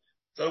problem.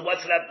 So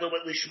what's that do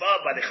with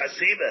Lishma by the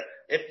Chasima?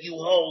 If you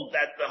hold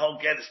that the whole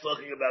get is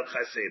talking about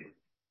Chasima.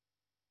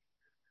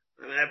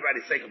 I mean,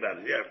 everybody think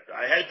about it. Yeah,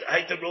 I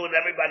hate to ruin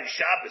everybody's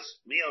Shabbos,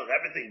 meal and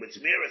everything, but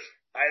Zmiris.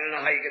 I don't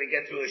know how you're going to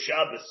get through a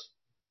Shabbos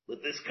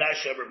with this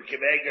kasha or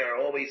Kiveger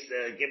always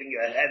giving you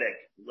a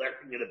headache,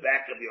 lurking in the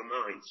back of your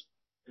minds.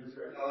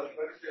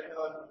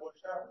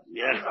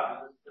 Yeah.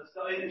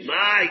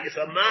 My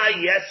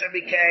yeser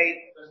became.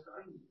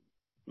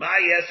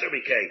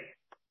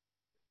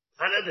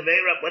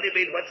 What do you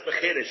mean? What's the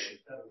chiddush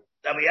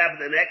that we have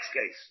in the next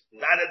case?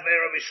 Not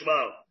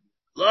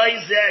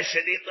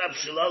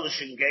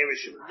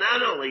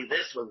only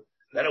this one,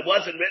 that it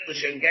wasn't written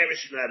l'shem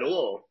gerushin at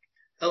all.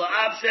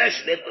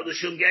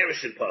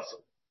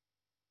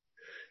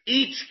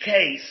 Each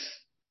case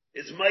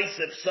is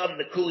meisef some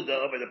nekuda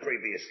over the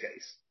previous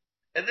case.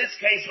 In this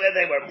case where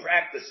they were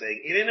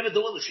practicing, he didn't even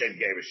do it l'shem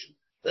gerushin.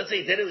 Let's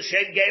say he did it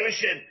l'shem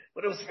gerushin,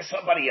 but it was for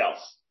somebody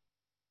else.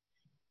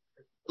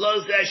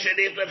 And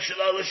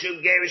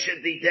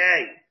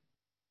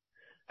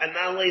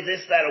not only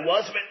this, that it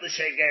was written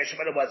l'shem gerushin,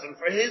 but it wasn't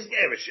for his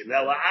gerushin.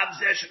 The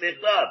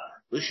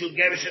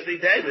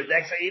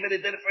next day, even he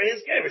did it for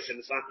his gerushin,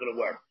 it's not going to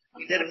work.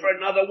 He did it for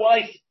another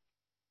wife.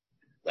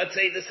 Let's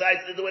say he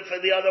decides to do it for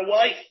the other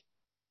wife.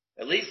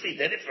 At least he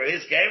did it for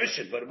his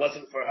gerushin, but it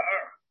wasn't for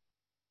her.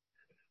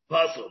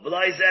 Puzzle.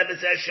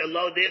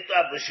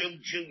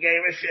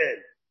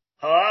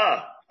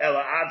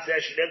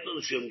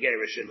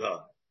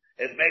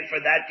 It's made for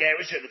that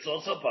gerushin. It's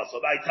also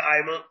possible by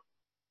timer.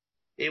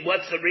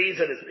 What's the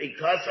reason? It's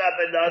because of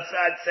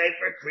Benasad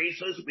Sefer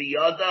Krisus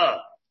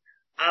Biyada.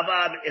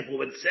 If we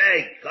would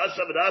say, because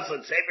of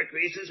Benasad Sefer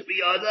Krisus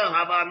Biyada,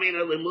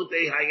 Havamina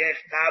Limute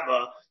Hayech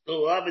Kava, the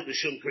love of the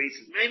Shum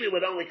Krisus. Maybe it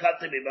would only come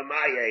to me by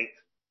my age.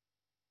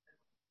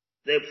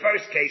 The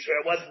first case where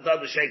it wasn't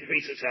done the Shem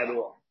Krisus at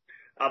all.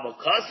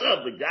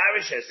 Avokasa, the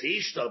Garish as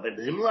Ishto Ben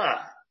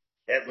Himla.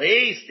 At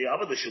least the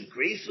other Shum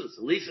Krisus,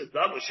 at least it's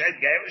done with Shem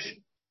Garish.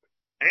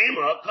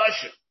 Ema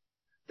Kasha.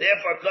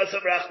 Therefore,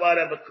 Kasav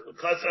Rachmana,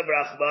 because of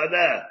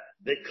Rachmana,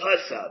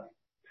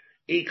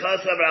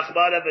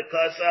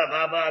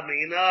 Hava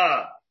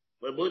Mina,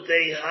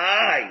 Labute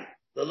Hai,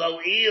 the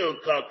Lo'il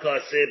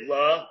Kakasib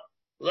La,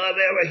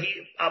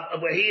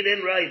 where he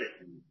didn't write it.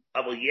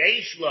 Abu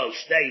Yesh Lo,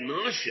 Shtei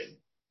Noshim,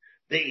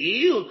 the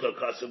Il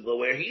Kakasib La,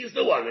 where he's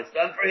the one, it's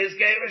done for his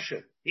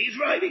Gerushin. He's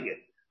writing it.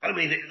 I don't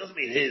mean, it doesn't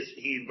mean he's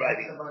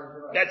writing it.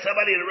 Got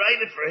somebody to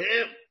write it for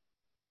him.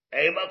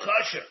 Ema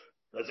Kasha.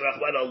 That's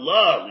Rachman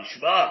Allah,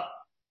 Lishma.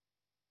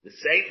 The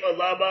Sefer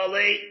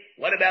Lamali.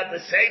 What about the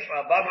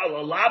Sefer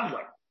Bamal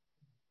Lamler?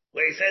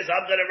 Where he says,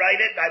 I'm gonna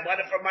write it, and I want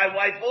it for my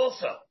wife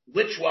also.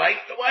 Which wife?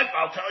 The wife.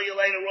 I'll tell you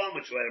later on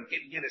which one. I'm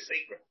keeping it a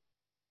secret.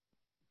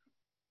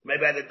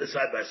 Maybe I didn't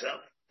decide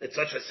myself. It's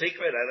such a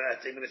secret,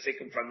 it's even a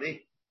secret from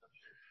me.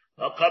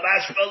 For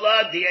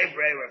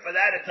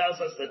that it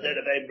tells us the din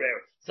of Ein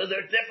Breira. So there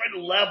are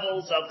different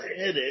levels of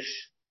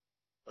Chiddush,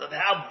 of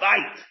how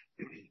weit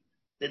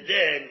the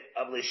din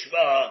of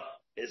Lishma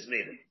is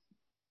needed.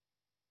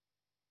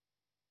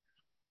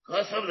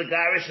 Because of the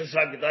Garish is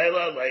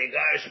Hagdaila, like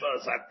Garish is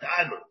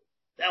Hagtana.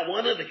 Now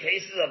one of the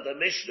cases of the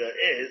Mishnah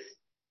is,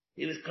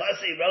 he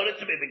wrote it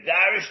to be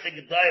Begarish the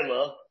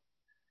Gdaila,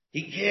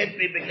 he can't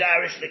be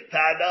Begarish the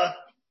Gtada,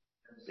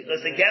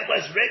 because the get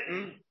was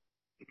written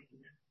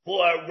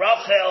for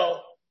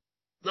Rachel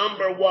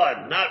number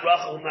 1, not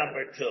Rachel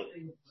number 2.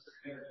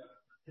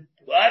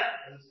 What?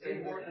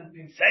 Same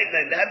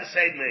name, they have the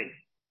same name.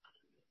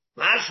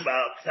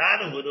 Mashma,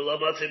 Ktanahu, the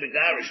Lomotzi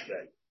Begarish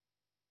Bey.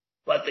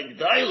 But the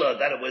Gdaila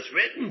that it was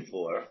written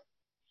for,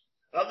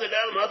 other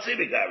than Motzi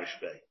Begarish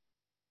Bey.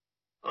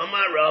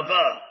 Amar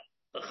Rava,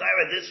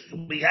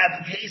 we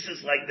have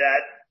cases like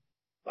that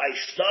by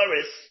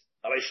Shtari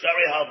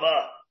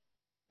Hava.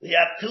 We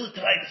have two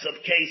types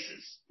of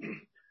cases.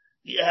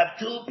 You have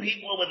two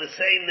people with the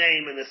same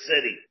name in the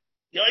city.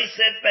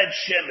 Yosef ben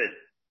Shimon.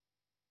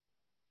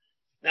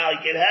 Now you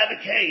can have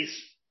a case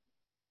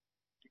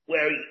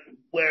where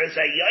it's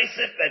a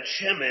Yosef ben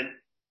Shimon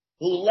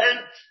who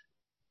lent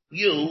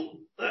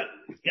you,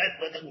 get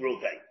with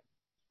Reuven.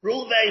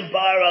 Reuven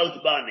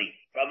borrowed money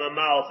from a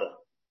Malva.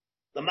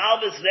 The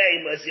Malva's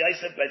name was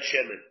Yosef ben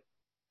Shimon.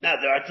 Now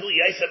there are two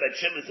Yosef ben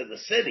Shimons in the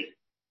city.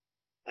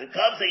 And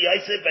comes a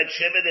Yosef ben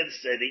Shimon in the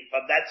city,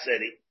 from that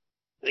city.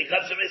 And he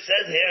comes to me and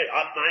says, here,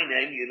 on my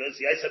name,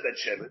 Yosef ben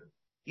Shimon,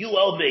 you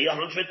owe me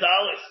 $100.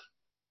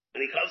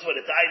 And he comes with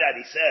a tie-dye,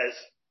 he says,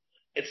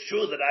 it's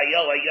true that I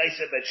owe a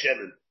Yosef Ben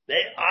Shimon.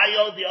 I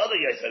owe the other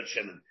Yosef Ben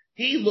Shimon.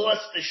 He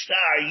lost the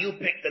star, you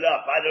picked it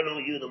up. I don't owe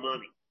you the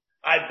money.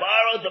 I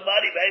borrowed the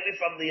money maybe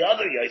from the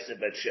other Yosef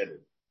Ben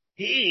Shimon.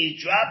 He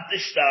dropped the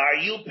star,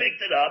 you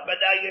picked it up, and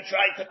now you're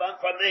trying to buy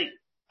from me.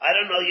 I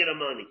don't owe you the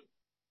money.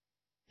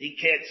 He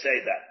can't say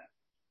that.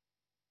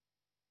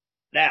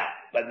 Now,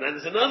 but then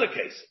there's another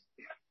case.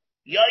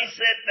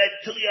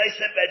 Two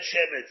Yosef Ben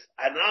Shimons,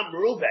 and I'm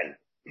Reuben,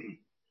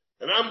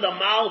 and I'm the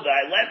Malga.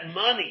 I lent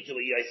money to a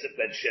Yosef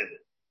Ben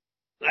Shimon.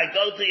 I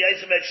go to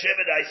Yosef Ben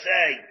Shimon, I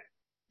say,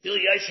 to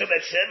Yosef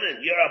Ben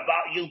Shimon,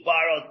 you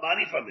borrowed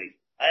money from me.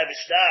 I have a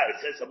star. It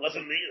says, it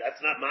wasn't me,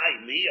 that's not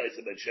me,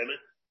 Yosef Ben Shimon.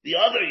 The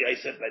other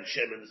Yosef Ben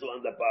Shimon is the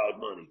one that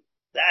borrowed money.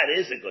 That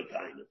is a good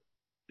time.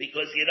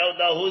 Because you don't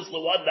know who's the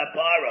one that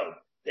borrowed.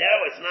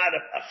 There was not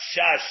a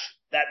shash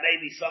that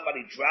maybe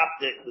somebody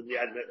dropped it and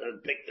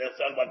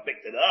someone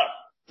picked it up.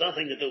 It's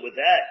nothing to do with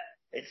that.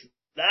 It's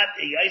not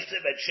a Yosef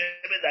Ben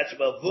Shimon that's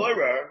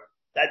Bavurer,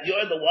 that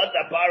you're the one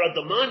that borrowed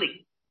the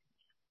money.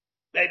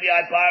 Maybe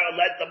I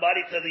lent the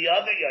money to the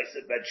other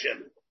Yosef Ben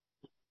Shimon.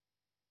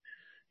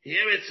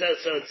 Here it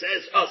says, so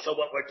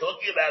what we're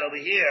talking about over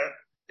here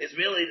is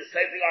really the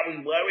same thing. Are we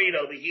worried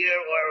over here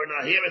or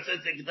not? Here it says,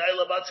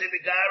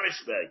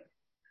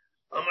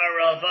 Amar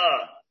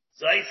Rava.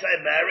 So I say,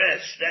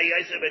 Marish, they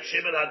Yosef Ben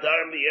Shimon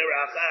Hadar Meir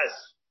Achas.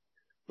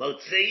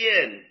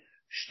 Motziyin,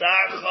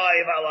 Shtar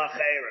Chayiv al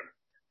Acherim.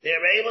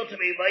 They're able to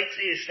be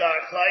Motzi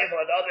Shtar Chayiv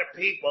on other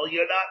people.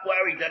 You're not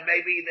worried that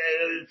maybe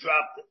they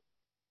dropped it.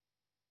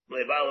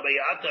 Leval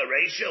Beyata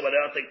ratio, but I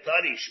don't think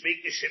Tani,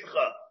 Shmik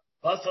Shimcha,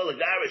 Pasal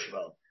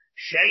Garishbo.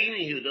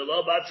 Shani, the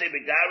low Matzi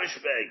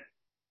Begarish Bay.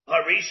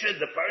 Harisha,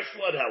 the first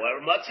one, however,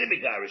 Matzi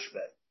Begarish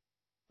Bay.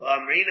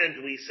 And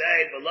we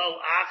say below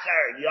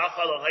Achar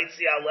Yachal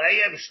Haitzi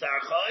Aleim Shtar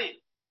Chayiv.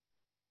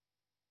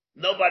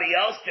 Nobody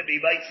else can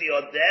be Haitzi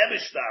on them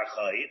Shtar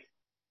Chayiv.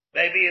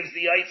 Maybe it's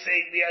the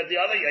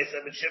other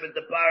Yosef Ben Shimon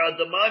to borrow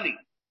the money,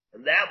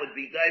 and that would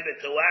be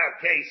David to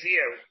our case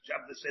here. I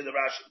have to say the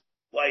Rashi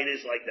why it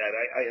is like that.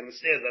 I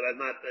understand that I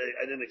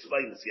didn't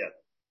explain this yet.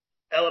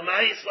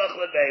 Elamai Yislach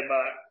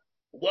LeNeimar.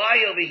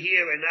 Why over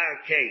here in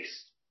our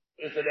case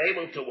is it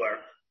able to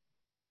work?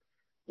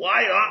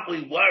 Why aren't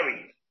we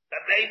worried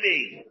that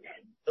maybe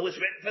it was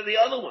written for the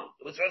other one?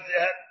 It was written for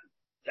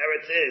there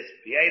it is,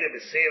 the Eina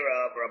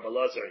Mesira of Rabbi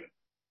Lazar.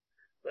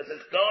 This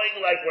is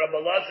going like Rabbi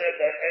Lazar,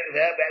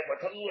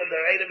 we're talking with the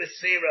Eina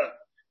Mesira,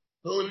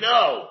 who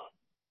know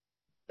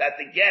that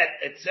the get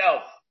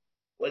itself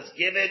was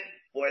given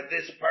for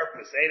this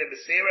purpose, Eina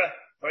Mesira,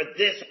 for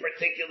this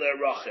particular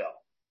Rachel.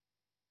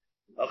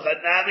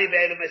 Ochadnami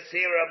Eina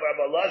Mesira of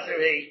Rabbi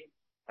Lazar,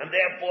 and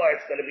therefore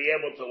it's going to be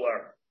able to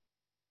work.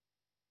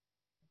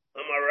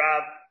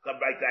 Amarav, come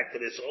right back to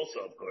this also,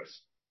 of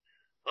course.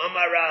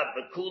 Amarav,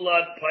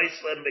 Bekulon,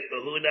 Paislan,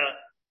 Mikahuna,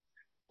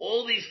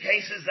 all these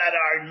cases that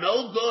are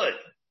no good.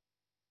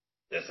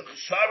 There's a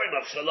Chasharim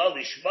of Shalol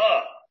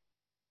Ishma.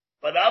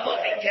 But Abu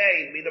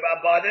Hikain,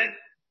 Midrabanan,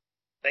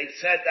 they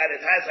said that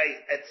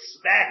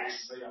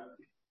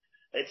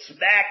it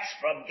smacks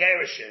from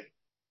Gerushin.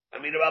 I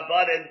mean,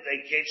 Rabbanan,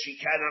 she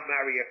cannot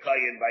marry a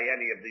Kayin by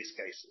any of these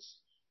cases.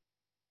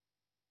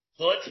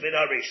 Chutz min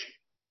Harish.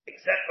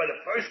 Except for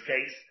the first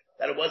case,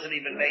 that it wasn't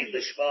even made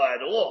Lishma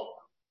at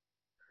all.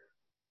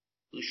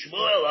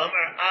 Ushmuel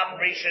Amar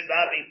Aprisha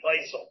Nabi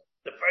Faisal.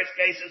 The first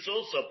case is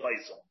also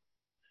Faisal.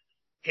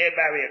 Can't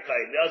marry a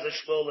Kayin. There's a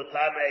Shmuel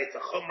Latame, it's a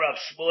Chumra of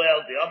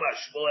Shmuel, the Amar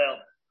Shmuel.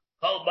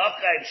 Kol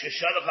Bakayim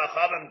Sheshanu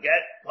Chachamim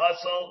get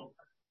Pasal,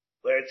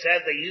 where it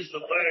said they used the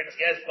words,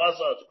 yes,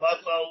 Pasal, it's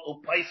Pasal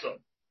Upaisal.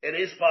 It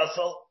is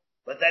Pasal,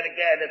 but then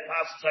again, it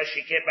Pasal says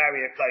she can't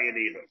marry a Kayin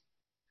either.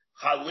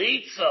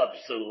 Chalitza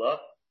Psula,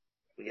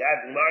 we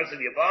have Mars and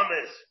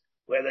Yavamis,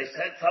 where they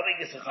said something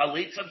is a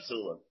Chalitza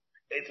Psula.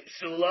 It's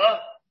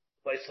Psula,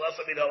 by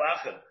Slasamid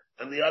Alachim,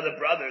 and the other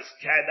brothers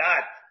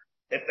cannot.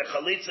 If the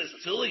Chalitza is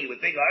Psula, you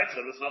would think, alright,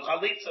 so there's no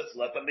Chalitza, so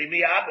let them be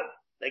Miyabim.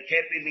 They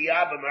can't be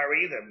Miyabim or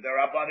either. The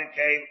Rabbanim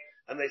came,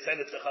 and they said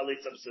it's a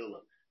Chalitza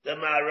Psula. The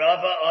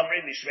Ma'arava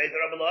Omri Mishrei the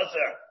Rabbi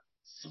Lazar.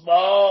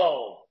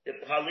 Small. If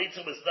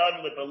Chalitza was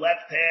done with the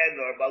left hand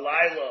or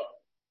Balayla,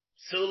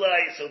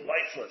 Psula is so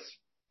priceless.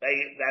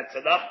 That's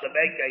enough to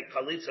make a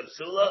Chalitza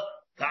Psula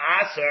to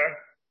Aser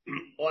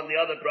on the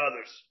other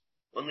brothers.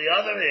 On the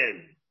other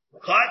hand,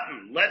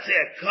 cotton, let's say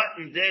a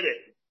cotton did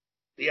it.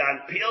 The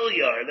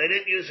Anpilia, they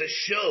didn't use a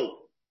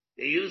shoe.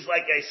 They used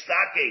like a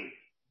stocking.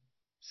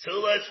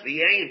 Psulas,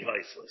 the ain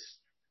priceless.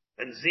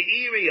 And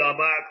Zeiri,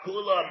 Amar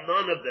Kula,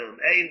 none of them.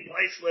 Ain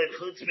priceless,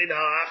 Chutz min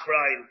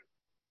ha'achrain.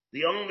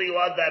 The only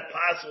one that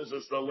passes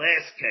is the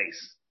last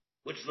case.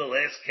 Which is the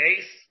last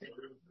case?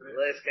 The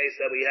last case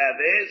that we have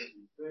is?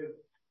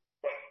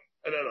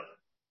 I don't know.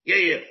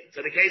 Yeah.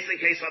 So the case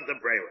of the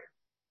Brewer.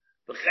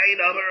 The Chain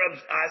Amar of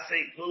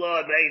Asei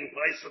Kula, ain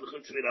priceless,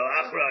 Chutz min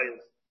ha'achrain.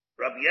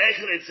 Rabbi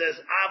Yechon, it says,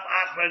 Af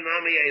Achra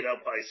Nami Eid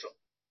Paisel.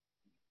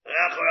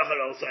 Achra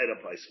also Eid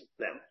Paisel.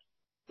 Now,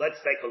 let's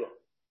take a look.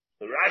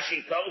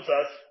 Rashi tells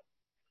us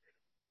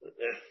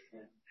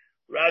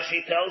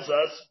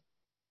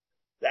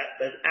that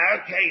in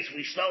our case,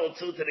 we stole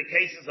two to the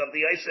cases of the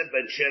Yosef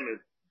ben Shimon.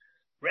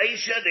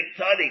 Reisha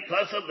Diktani,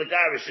 cause of the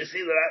Garish. You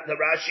see the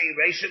Rashi,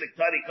 Reisha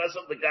Diktani, cause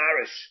of the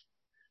Garish.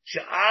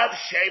 Sha'av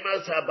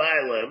Shemos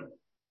Habaylim,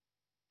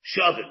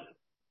 Shavin.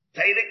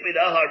 Tainik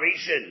Midah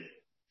Harishin,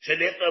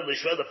 Shanitha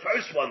Lishma, the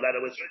first one that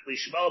it was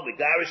Lishma, the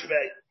Garish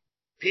Bay.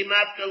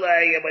 Pimat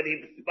Galay, and when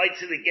he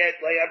bites in the get,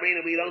 like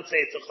Arena, we don't say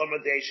it's a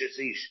Chomadesha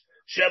Ish.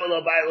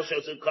 Shemal Habaylim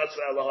shows in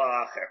Kotzva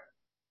Eloha Acher.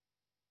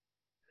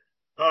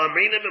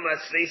 Ha'amrina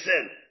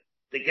b'masrisin,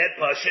 to get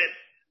pashit,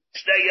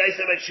 shtei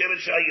yosef and shimon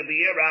shal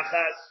yabiyir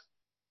rachas,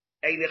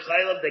 ein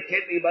nechaylam the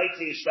kidney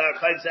baitzi shtar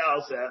chayim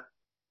zalza,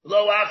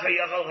 lo acha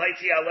yachal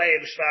haitzi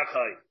aleim shtar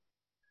chayim.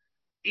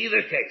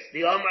 Either case,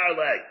 the Omar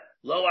lay,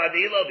 lo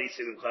adi lo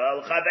b'simcha,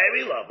 al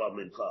chaberi lo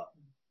b'mincha.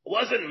 It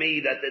wasn't me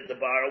that did the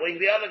borrowing,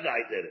 the other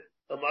guy did it.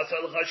 The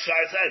Masar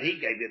l'chashar said, he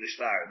gave you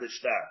the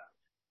shtar.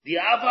 The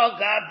aval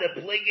gab the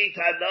pligi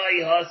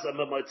tanai hasam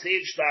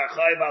b'motzid shtar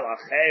chayim al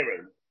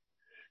acherim.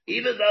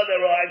 Even though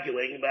they're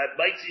arguing about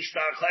Baitzi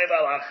Shtar Chayv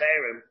al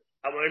Acherim,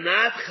 and we're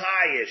not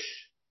chayish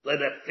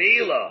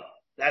l'nefila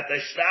that the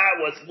shtar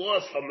was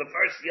lost from the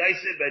first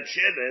Yosef ben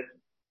Shimon,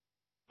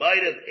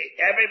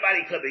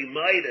 everybody could be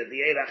minded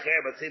the Eid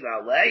Acher B'tzim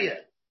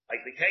Aleya,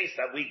 like the case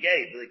that we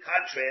gave, the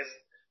contrast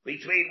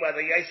between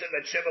whether Yosef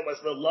ben Shimon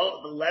was the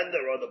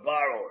lender or the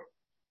borrower.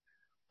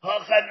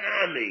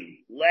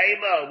 Hachanami,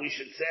 Lema, we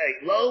should say,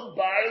 Lo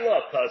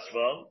Baila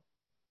Kasva,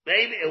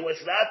 maybe it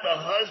was not the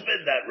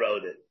husband that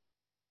wrote it.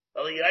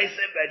 The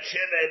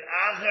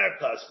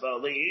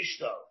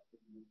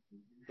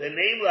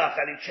Nimlach,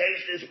 and he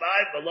changed his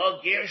mind below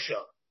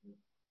Gersha.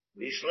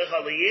 He threw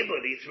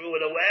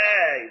it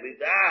away,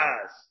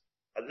 Vidas.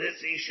 And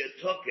this Isha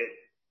took it,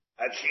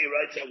 and she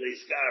writes on the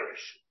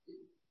Skarish.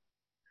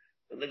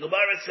 And the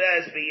Gemara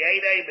says,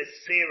 B'yedei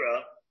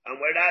B'sira, and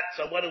we're not,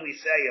 so what do we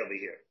say over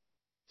here?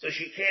 So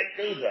she can't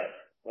do that.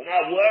 We're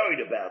not worried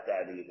about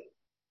that either.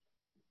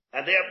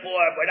 And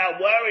therefore, we're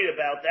not worried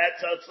about that,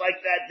 so it's like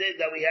that din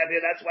that we have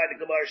here. That's why the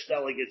Gemara is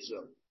telling it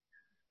so.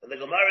 And the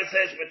Gemara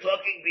says, we're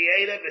talking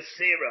B'yeda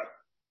B'sira.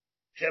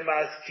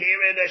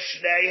 Shemakirin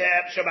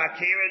Shneihem,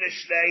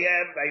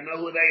 they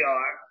know who they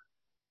are.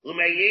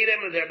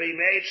 Umeyidim, and they're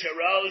being made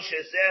Sharosh,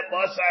 Shezeh,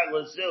 Basar,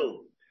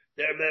 Lazu.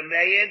 They're being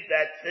made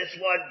that this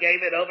one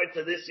gave it over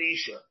to this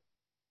Isha.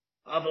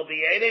 But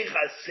B'yeda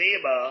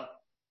Chasima,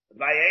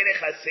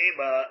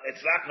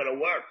 it's not going to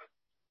work.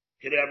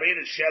 Can I read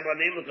it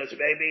Shemanim because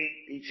maybe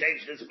he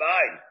changed his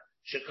mind.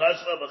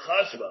 Shekasva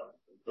v'chasva.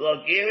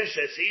 Lo girish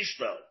es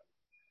ishto.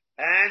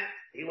 And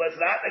he was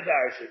not the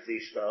garish es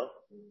ishto.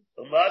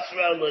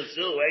 Umasra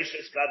lazu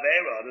eshes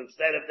kavero. And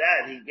instead of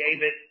that, he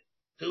gave it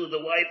to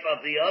the wife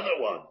of the other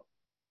one.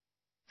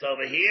 So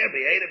over here,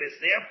 B'yedem is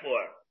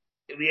therefore,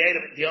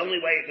 the only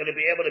way you're going to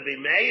be able to be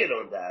made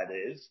on that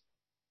is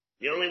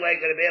if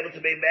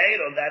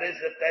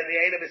that the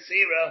B'yedem is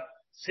Sira,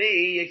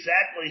 see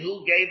exactly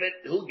who gave it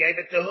to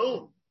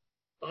whom.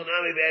 What are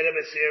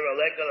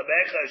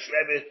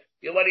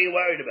you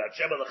worried about?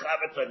 That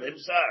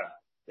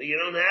you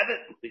don't have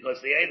it?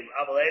 Because the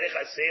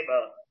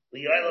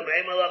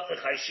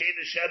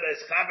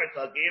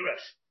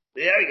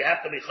there you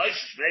have to be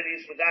chayshish, maybe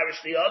it's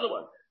megarish the other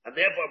one. And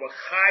therefore we're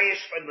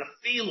chayish from the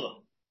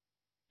feeling.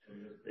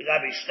 You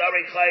gotta be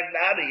starring chayim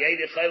nabi,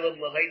 yedi chayim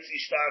l'chaitzi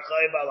shtar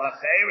chayim al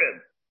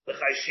acherim, the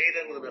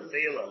chayshidim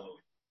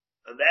l'nefila.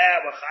 And there,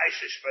 we're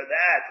chayshish for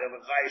that, and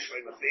we're chayish for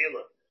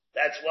nefila.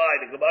 That's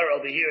why the Gemara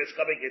over here is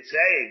coming and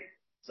saying,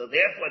 so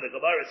therefore the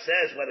Gemara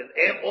says, when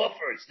it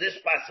offers this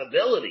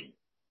possibility,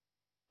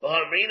 goes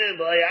like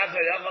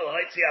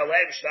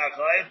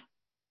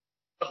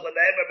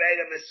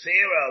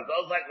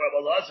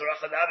Rabbi Moshe,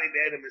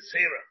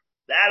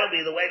 that'll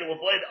be the way to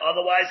avoid it.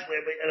 Otherwise,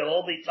 it'll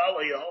all be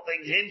told, the whole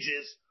thing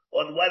hinges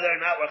on whether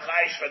or not we're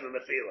chayish for the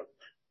nefila.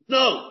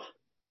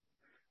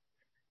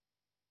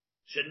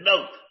 Should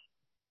note,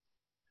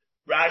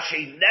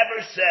 Rashi never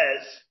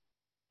says,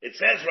 it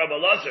says Rabbi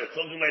Moshe,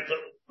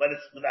 but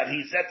it's that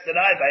he sets the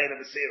eye by Eid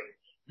Masira.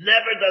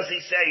 Never does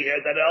he say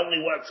here that it only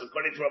works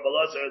according to Rabbi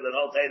Moshe that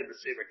holds Eid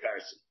Masira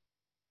Karsi.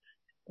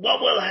 What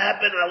will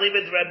happen? I'll leave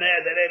it to Rabbi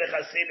that Eid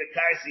Masira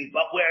Karsi,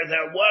 but where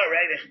there were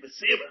Eid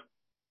Masira,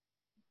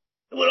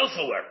 it would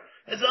also work.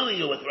 It's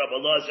only you with Rabbi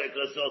Moshe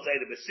because it's also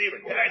Eid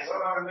Masira Karsi.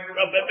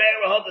 Rabbi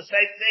Meir will hold the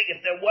same thing if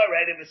there were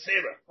Eid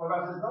Masira.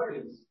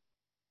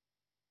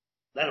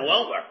 Then it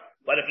won't work.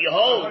 But if you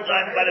hold, it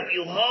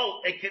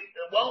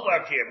won't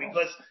work here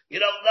because you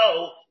don't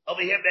know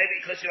over here maybe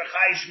because you're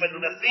chayish ben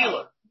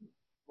nefila.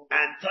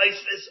 And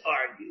Tosfos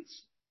argues.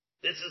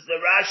 This is the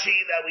Rashi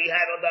that we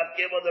had on that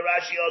Gimel. The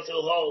Rashi also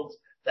holds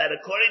that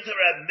according to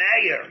Reb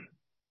Meir,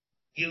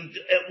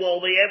 it will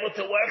be able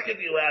to work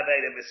if you have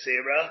Eid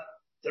Masira.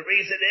 The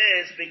reason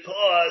is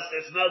because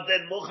there's no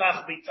din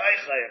muchach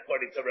b'taychai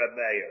according to Reb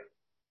Meir.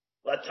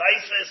 But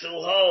Tosfos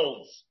who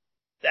holds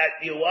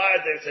that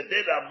there's a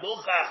din of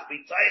muchach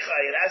b'taycha,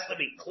 it has to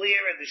be clear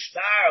in the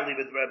shtar, leave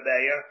it Reb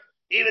Meir.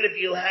 Even if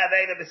you have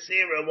Eid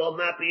Masira, it will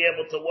not be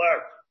able to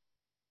work.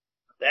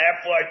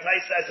 Therefore,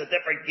 Taisa has a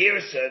different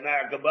girsa in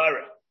our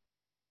Gemara.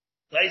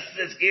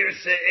 Taisvis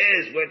Girsa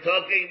is, we're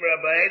talking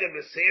Rabbi Eda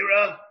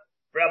Masira,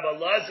 Rabbi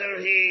Lazar,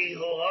 he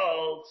who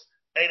holds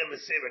Eda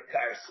Masira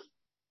Karsi.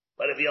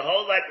 But if you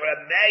hold like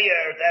Rabbi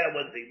Meir, then it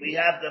would be. We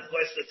have, of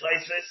course, the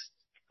Taisvis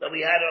that we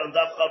had on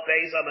Daf Chaf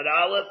Beis Amud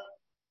Aleph.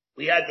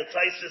 We had the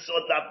Taisvis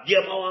on Daf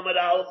Gimel Amud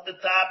Aleph, the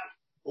top,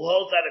 who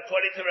holds that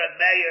according to Rabbi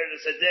Meir,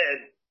 there's a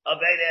din of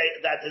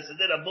that there's a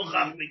din of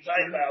Muchach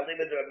B'Tayva. I'll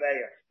leave it to Rabbi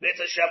Meir.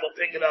 Mitzvah Shem will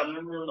pick it up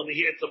over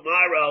here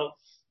tomorrow,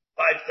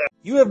 5:30.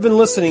 You have been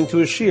listening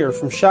to a shiur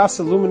from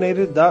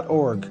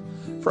shasilluminated.org.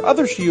 For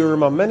other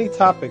shiurim on many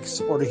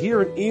topics, or to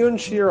hear an Iyun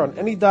shiur on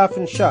any daf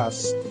in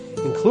Shas,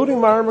 including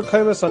Mara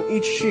Mekaymas on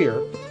each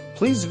shiur,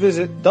 please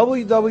visit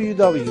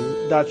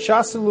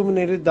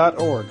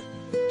www.shasilluminated.org.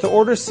 To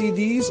order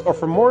CDs or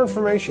for more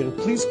information,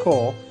 please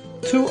call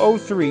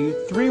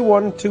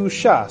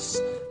 203-312-SHAS.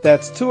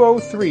 That's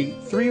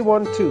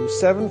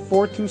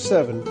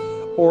 203-312-7427,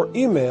 or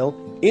email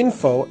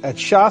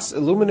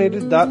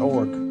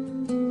info@shasilluminated.org.